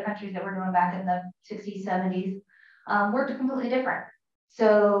these other countries that were doing back in the 60s, 70s, were completely different.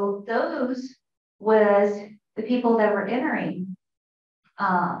 So those was the people that were entering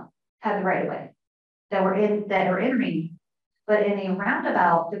had the right of way that are entering, but in a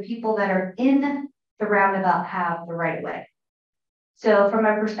roundabout, the people that are in the roundabout have the right of way. So from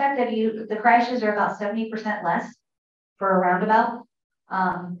a perspective, the crashes are about 70% less for a roundabout.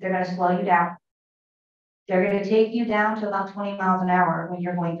 They're going to slow you down. They're going to take you down to about 20 miles an hour when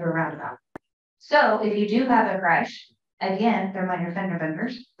you're going through a roundabout. So if you do have a crash, again, they're minor fender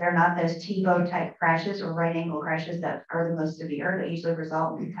benders. They're not those T-bone type crashes or right angle crashes that are the most severe that usually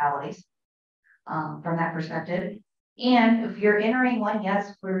result in fatalities from that perspective. And if you're entering one,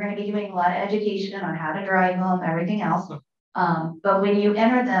 yes, we're going to be doing a lot of education on how to drive them, everything else. But when you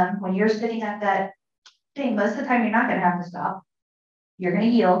enter them, when you're sitting at that thing, most of the time you're not going to have to stop. You're going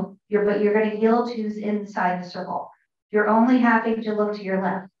to yield. But you're going to yield to who's inside the circle. You're only having to look to your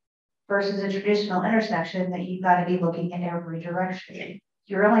left versus a traditional intersection that you've got to be looking in every direction.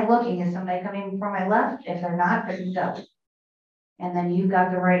 You're only looking at somebody coming from my left. If they're not, then go. And then you've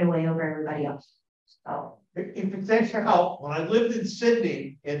got the right of way over everybody else. So If it's extra help, when I lived in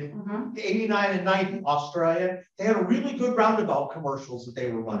Sydney in 89 and 90, Australia, they had a really good roundabout commercials that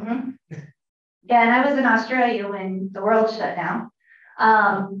they were running. Yeah, and I was in Australia when the world shut down.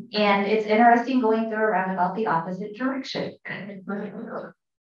 And it's interesting going through a roundabout the opposite direction.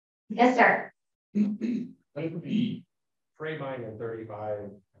 Yes, sir. The Freighline and 35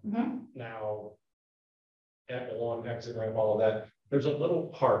 now at along exit ramp, all of that. There's a little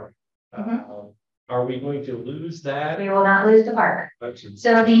park. Are we going to lose that? We will not lose the park.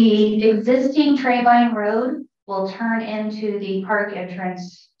 So the existing Trayvine Road will turn into the park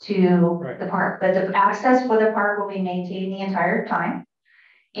entrance to the park, but the access for the park will be maintained the entire time.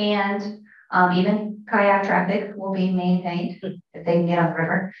 And even kayak traffic will be maintained if they can get on the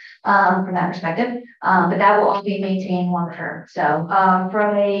river from that perspective. But that will all be maintained long term. So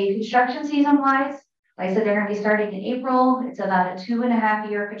from a construction season wise, Like I said, they're gonna be starting in April. It's about a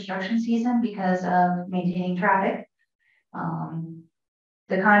 2.5-year construction season because of maintaining traffic.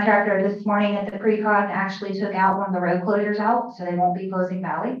 The contractor this morning at the pre-con actually took out one of the road closures out, so they won't be closing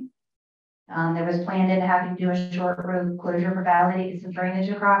Valley. There was planned in having to do a short road closure for Valley to get some drainage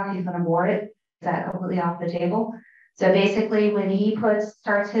across. He's gonna board it. Is that completely off the table? So basically, when he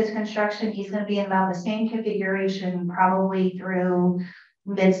starts his construction, he's gonna be in about the same configuration, probably through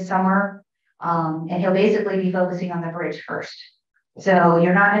midsummer. And he'll basically be focusing on the bridge first. So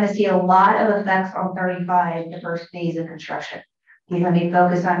you're not gonna see a lot of effects on 35 the first phase of construction. He's gonna be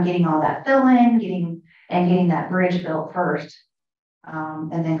focused on getting all that fill in, getting that bridge built first.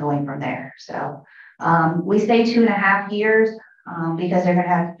 And then going from there. So we say 2.5 years because they're gonna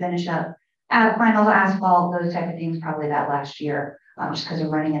have to finish up final asphalt, those type of things, probably that last year, just because they're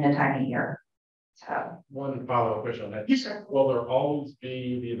running in a tiny year. So one follow-up question on that. Yes, sir. Will there always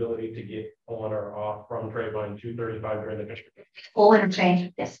be the ability to get on or off from Trayvine 235 during the construction? Full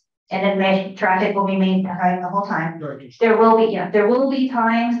interchange, yes. And then traffic will be maintained the whole time. There will be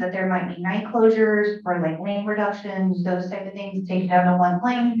times that there might be night closures for like lane reductions, those type of things, take down to one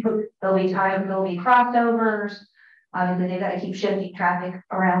lane. There'll be crossovers. Obviously, they've got to keep shifting traffic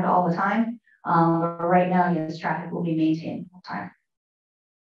around all the time. But right now, yes, traffic will be maintained all the time.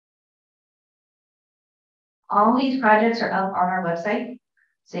 All these projects are up on our website.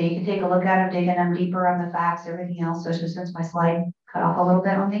 So you can take a look at them, digging them deeper on the facts, everything else. So just since my slide cut off a little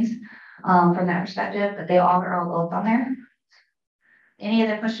bit on these from that perspective, but they all are all up on there. Any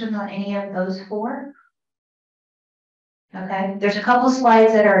other questions on any of those 4? Okay, there's a couple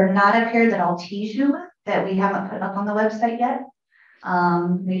slides that are not up here that I'll tease you with that we haven't put up on the website yet.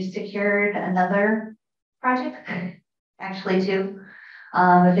 We've secured another project, actually 2,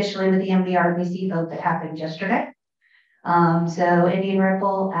 officially with the MVRBC vote that happened yesterday. So Indian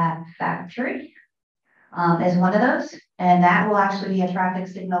Ripple at Factory is one of those, and that will actually be a traffic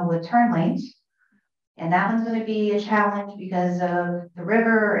signal with turn lanes. And that one's going to be a challenge because of the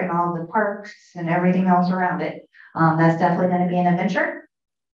river and all the parks and everything else around it. That's definitely going to be an adventure.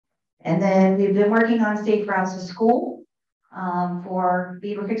 And then we've been working on safe routes to school. For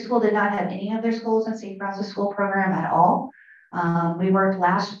Beavercreek School did not have any of their schools in safe routes to school program at all. We worked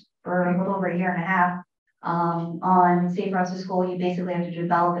for a little over a 1.5 years. On safe routes to school, you basically have to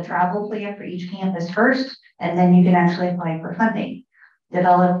develop a travel plan for each campus first, and then you can actually apply for funding.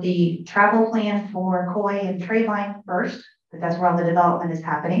 Develop the travel plan for Coy and Trayvine first, because that's where all the development is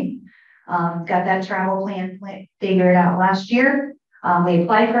happening. Got that travel plan figured out last year. We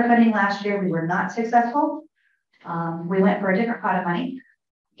applied for funding last year. We were not successful. We went for a different pot of money,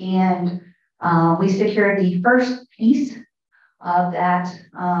 and we secured the first piece of that,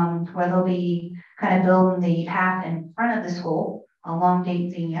 where they'll be kind of building the path in front of the school along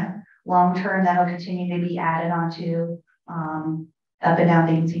Dayton Xenia. Long term, that'll continue to be added onto up and down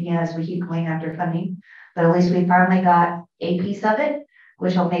Dayton Xenia as we keep going after funding. But at least we finally got a piece of it,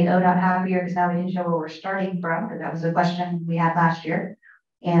 which will make ODOT happier because now we can show where we're starting from, because that was a question we had last year.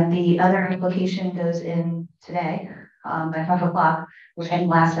 And the other application goes in today by 5 o'clock. We're getting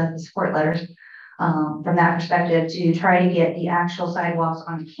last of the support letters. From that perspective, to try to get the actual sidewalks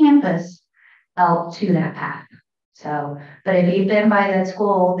on campus out to that path. So, but if you've been by that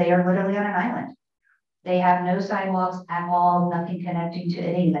school, they are literally on an island. They have no sidewalks at all, nothing connecting to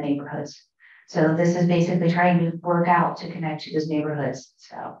any of the neighborhoods. So this is basically trying to work out to connect to those neighborhoods.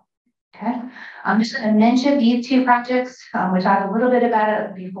 So, okay. I'm just going to mention these 2 projects. We talked a little bit about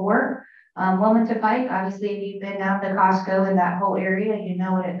it before. Wilmington Pike, obviously, if you've been down to Costco in that whole area, you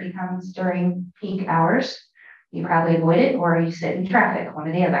know what it becomes during peak hours. You probably avoid it, or you sit in traffic, one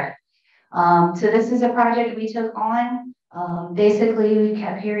or the other. So this is a project we took on. Basically, we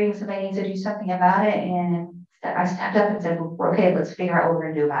kept hearing somebody needs to do something about it, and I stepped up and said, well, okay, let's figure out what we're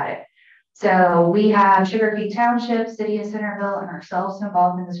going to do about it. So we have Sugar Creek Township, City of Centerville, and ourselves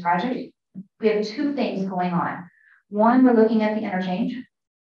involved in this project. We have 2 things going on. One, we're looking at the interchange.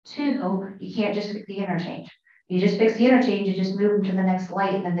 2, you can't just fix the interchange. You just fix the interchange, you just move them to the next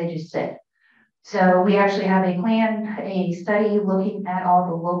light, and then they just sit. So we actually have a study looking at all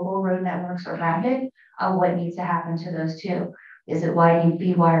the local road networks around it, of what needs to happen to those 2. Is it widening,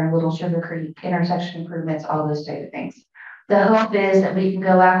 feed wire, Little Sugar Creek, intersection improvements, all those type of things. The hope is that we can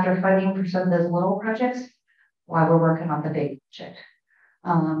go after funding for some of those little projects while we're working on the big project.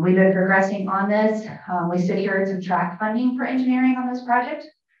 We've been progressing on this. We secured some track funding for engineering on this project.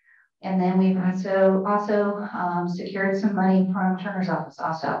 And then we've also secured some money from Turner's office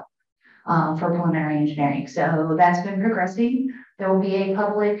also for preliminary engineering. So that's been progressing. There will be a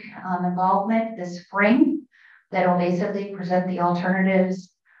public involvement this spring that will basically present the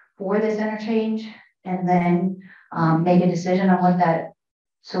alternatives for this interchange and then make a decision on what that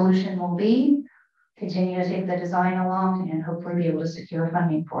solution will be, continue to take the design along, and hopefully be able to secure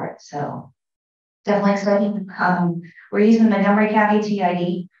funding for it. So definitely exciting. We're using the Montgomery County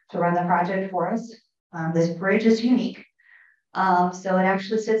TID to run the project for us. This bridge is unique. So it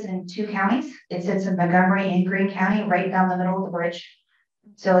actually sits in 2 counties. It sits in Montgomery and Greene County, right down the middle of the bridge.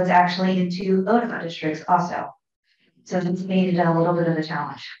 So it's actually in 2 ODOT districts also. So it's made it a little bit of a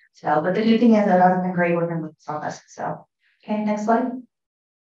challenge. So, but the good thing is that I've been great working with us on this. So, okay, next slide.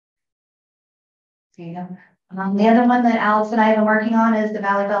 There you go. The other one that Alex and I have been working on is the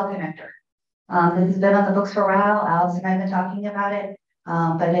Valley Bell connector. This has been on the books for a while. Alex and I have been talking about it,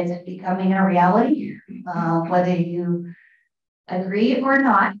 but it's becoming a reality. Whether you agree or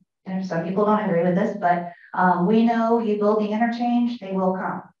not, and some people don't agree with this, but we know you build the interchange, they will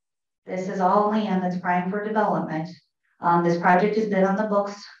come. This is all land that's prime for development. This project has been on the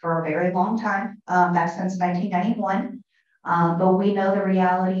books for a very long time, back since 1991. But we know the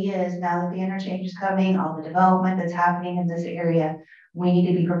reality is now that the interchange is coming, all the development that's happening in this area, we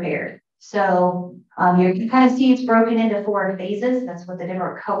need to be prepared. So you can kind of see it's broken into 4 phases. That's what the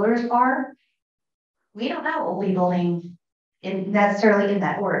different colors are. We don't know what we'll be building necessarily in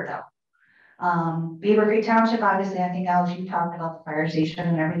that order though. Beavercreek Township, obviously, I think Alex, you talked about the fire station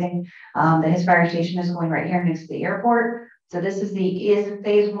and everything. His fire station is going right here next to the airport. So this is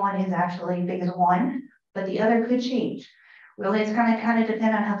phase 1 is actually phase 1, but the other could change. Really, it's kind of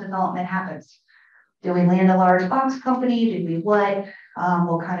depend on how development happens. Do we land a large box company? Do we what?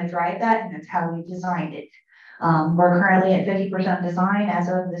 We'll kind of drive that, and that's how we designed it. We're currently at 50% design. As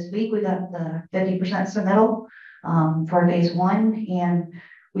of this week, we got the 50% submittal for phase 1, and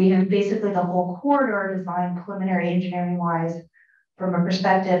we have basically the whole corridor designed preliminary engineering wise from a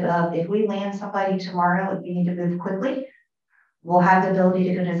perspective of if we land somebody tomorrow and we need to move quickly, we'll have the ability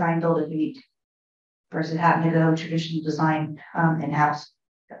to go design build if we need to, versus having to go traditional design in-house.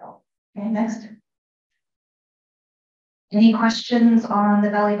 So, okay, next. Any questions on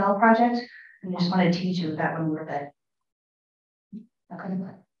the Valley Bell project? I just want to teach you that one a little bit. Okay.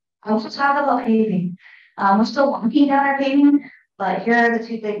 I'll also talk about paving. We're still walking down our paving, but here are the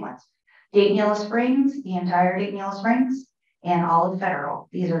 2 big ones. Dayton Yellow Springs, the entire Dayton Yellow Springs, and all of Federal.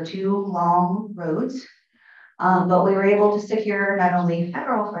 These are 2 long roads. But we were able to secure not only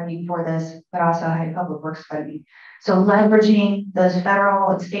federal funding for this, but also high public works funding. So leveraging those federal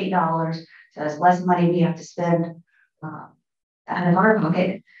and state dollars, so it's less money we have to spend out of our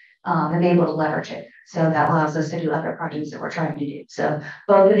pocket and be able to leverage it. So that allows us to do other projects that we're trying to do. So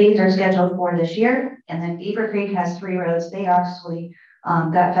both of these are scheduled for this year. And then Beavercreek has 3 roads. They actually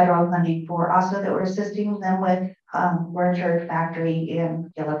got federal funding for also that we're assisting them with Church Factory and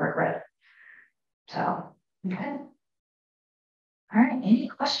Yellow Brick Road. So, okay. All right, any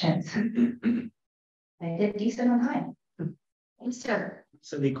questions? I did decent on time. Yes, sir.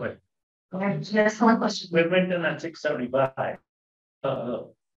 Silly question. Okay, just one question. We went in at 675.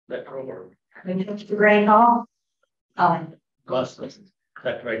 That road. The Grand Hall. Oh.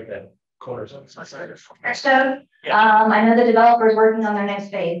 That right there. Corners on the side. So, I know the developer is working on their next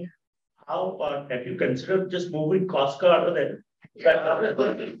phase. How about, have you considered just moving Costco out of there? So,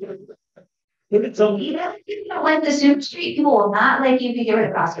 You don't like the Soup Street, people will not let you get rid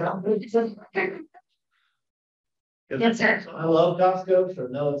of Costco. Yes, sir. I love Costco, so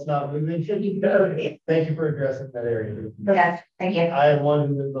no, it's not moving. Thank you for addressing that area. Yes, thank you. I am one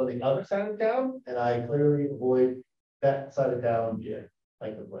who lives on the other side of town, and I clearly avoid that side of town. Yeah,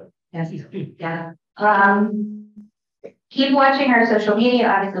 like the way. Yes, yeah. Keep watching our social media.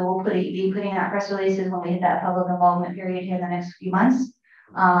 Obviously, we'll be putting out press releases when we hit that public involvement period here in the next few months.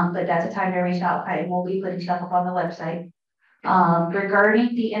 But that's a time to reach out. We'll be putting stuff up on the website.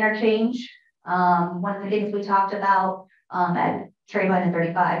 Regarding the interchange, one of the things we talked about at Trade Line and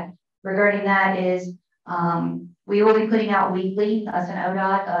 35 regarding that is we will be putting out weekly us and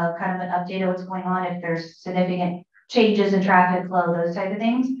ODOT kind of an update of what's going on if there's significant changes in traffic flow, those type of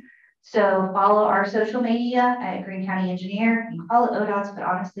things. So follow our social media at Greene County Engineer. You can follow ODOT's, but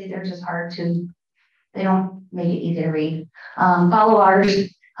honestly, they're just hard to, they don't make it easy to read. Follow ours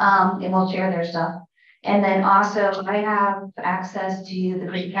and we'll share their stuff. And then also I have access to the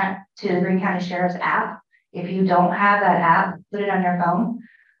Greene County Sheriff's app. If you don't have that app, put it on your phone.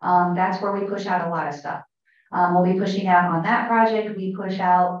 That's where we push out a lot of stuff. We'll be pushing out on that project. We push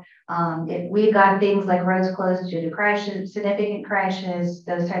out if we've got things like roads closed due to crashes, significant crashes,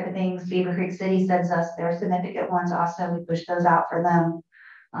 those type of things. Beavercreek City sends us their significant ones. Also, we push those out for them.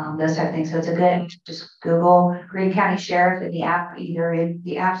 Those type of things. So it's a good, just Google Greene County Sheriff in the app, either in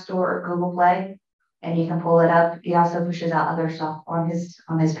the App Store or Google Play, and you can pull it up. He also pushes out other stuff on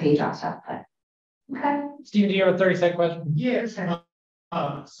his page also. But Steve, do you have a 30-second question? Yes.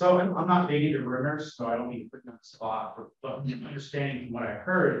 So I'm not dating the rumors, so I don't need to put you on the spot, but understanding from what I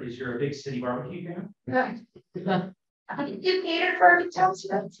heard is you're a big city barbecue fan? You cater for a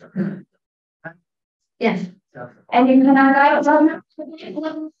township? Yes. And you can our guy was on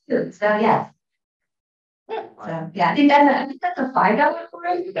food, so yes. So yeah, I think that's a $5 for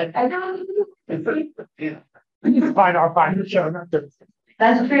it. I don't. We need to find our final show.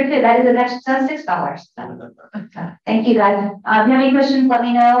 That's pretty good. That is an extra $6. So, thank you guys. If you have any questions, let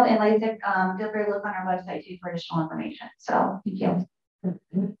me know. And like I said, feel free to look on our website too for additional information. So thank you.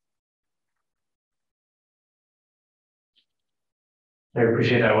 I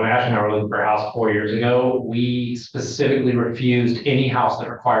appreciate that. When Ash and I were looking for a house 4 years ago, we specifically refused any house that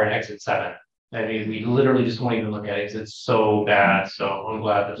required exit 7. I mean, we literally just won't even look at it because it's so bad. So I'm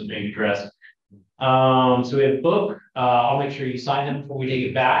glad that's being addressed. So we have a book. I'll make sure you sign them before we take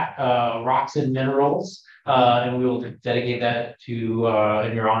it back. Rocks and Minerals, and we will dedicate that to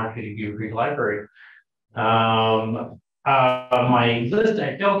in your honor to the Beavercreek Library. My list,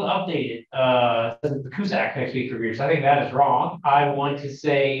 I failed to update it. Says the Cusack next week reviews. I think that is wrong. I want to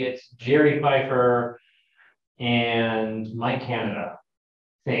say it's Jerry Pfeiffer and Mike Canada.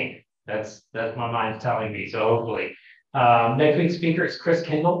 I think that's my mind's telling me. So hopefully, next week's speaker is Chris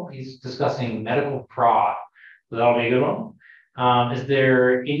Kendall. He's discussing medical fraud. So that'll be a good one. Is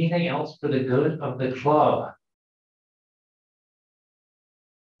there anything else for the good of the club?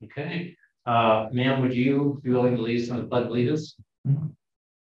 Okay. Ma'am, would you be willing to lead us on the pledge allegiance?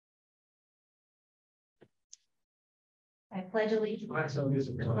 I pledge allegiance.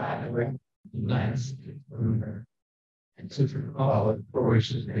 And to the for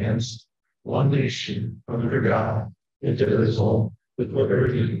which it stands, one nation, under God, indivisible, with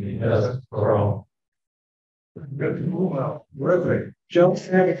liberty and justice for all. Good to move out. Perfect. Joe, I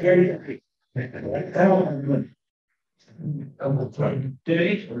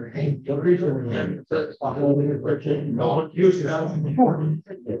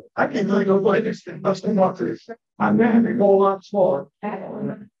can really go like this. I'm going to go a lot smaller.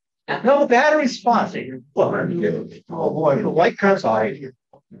 No, battery's fine. Oh boy, the light comes on.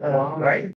 Right.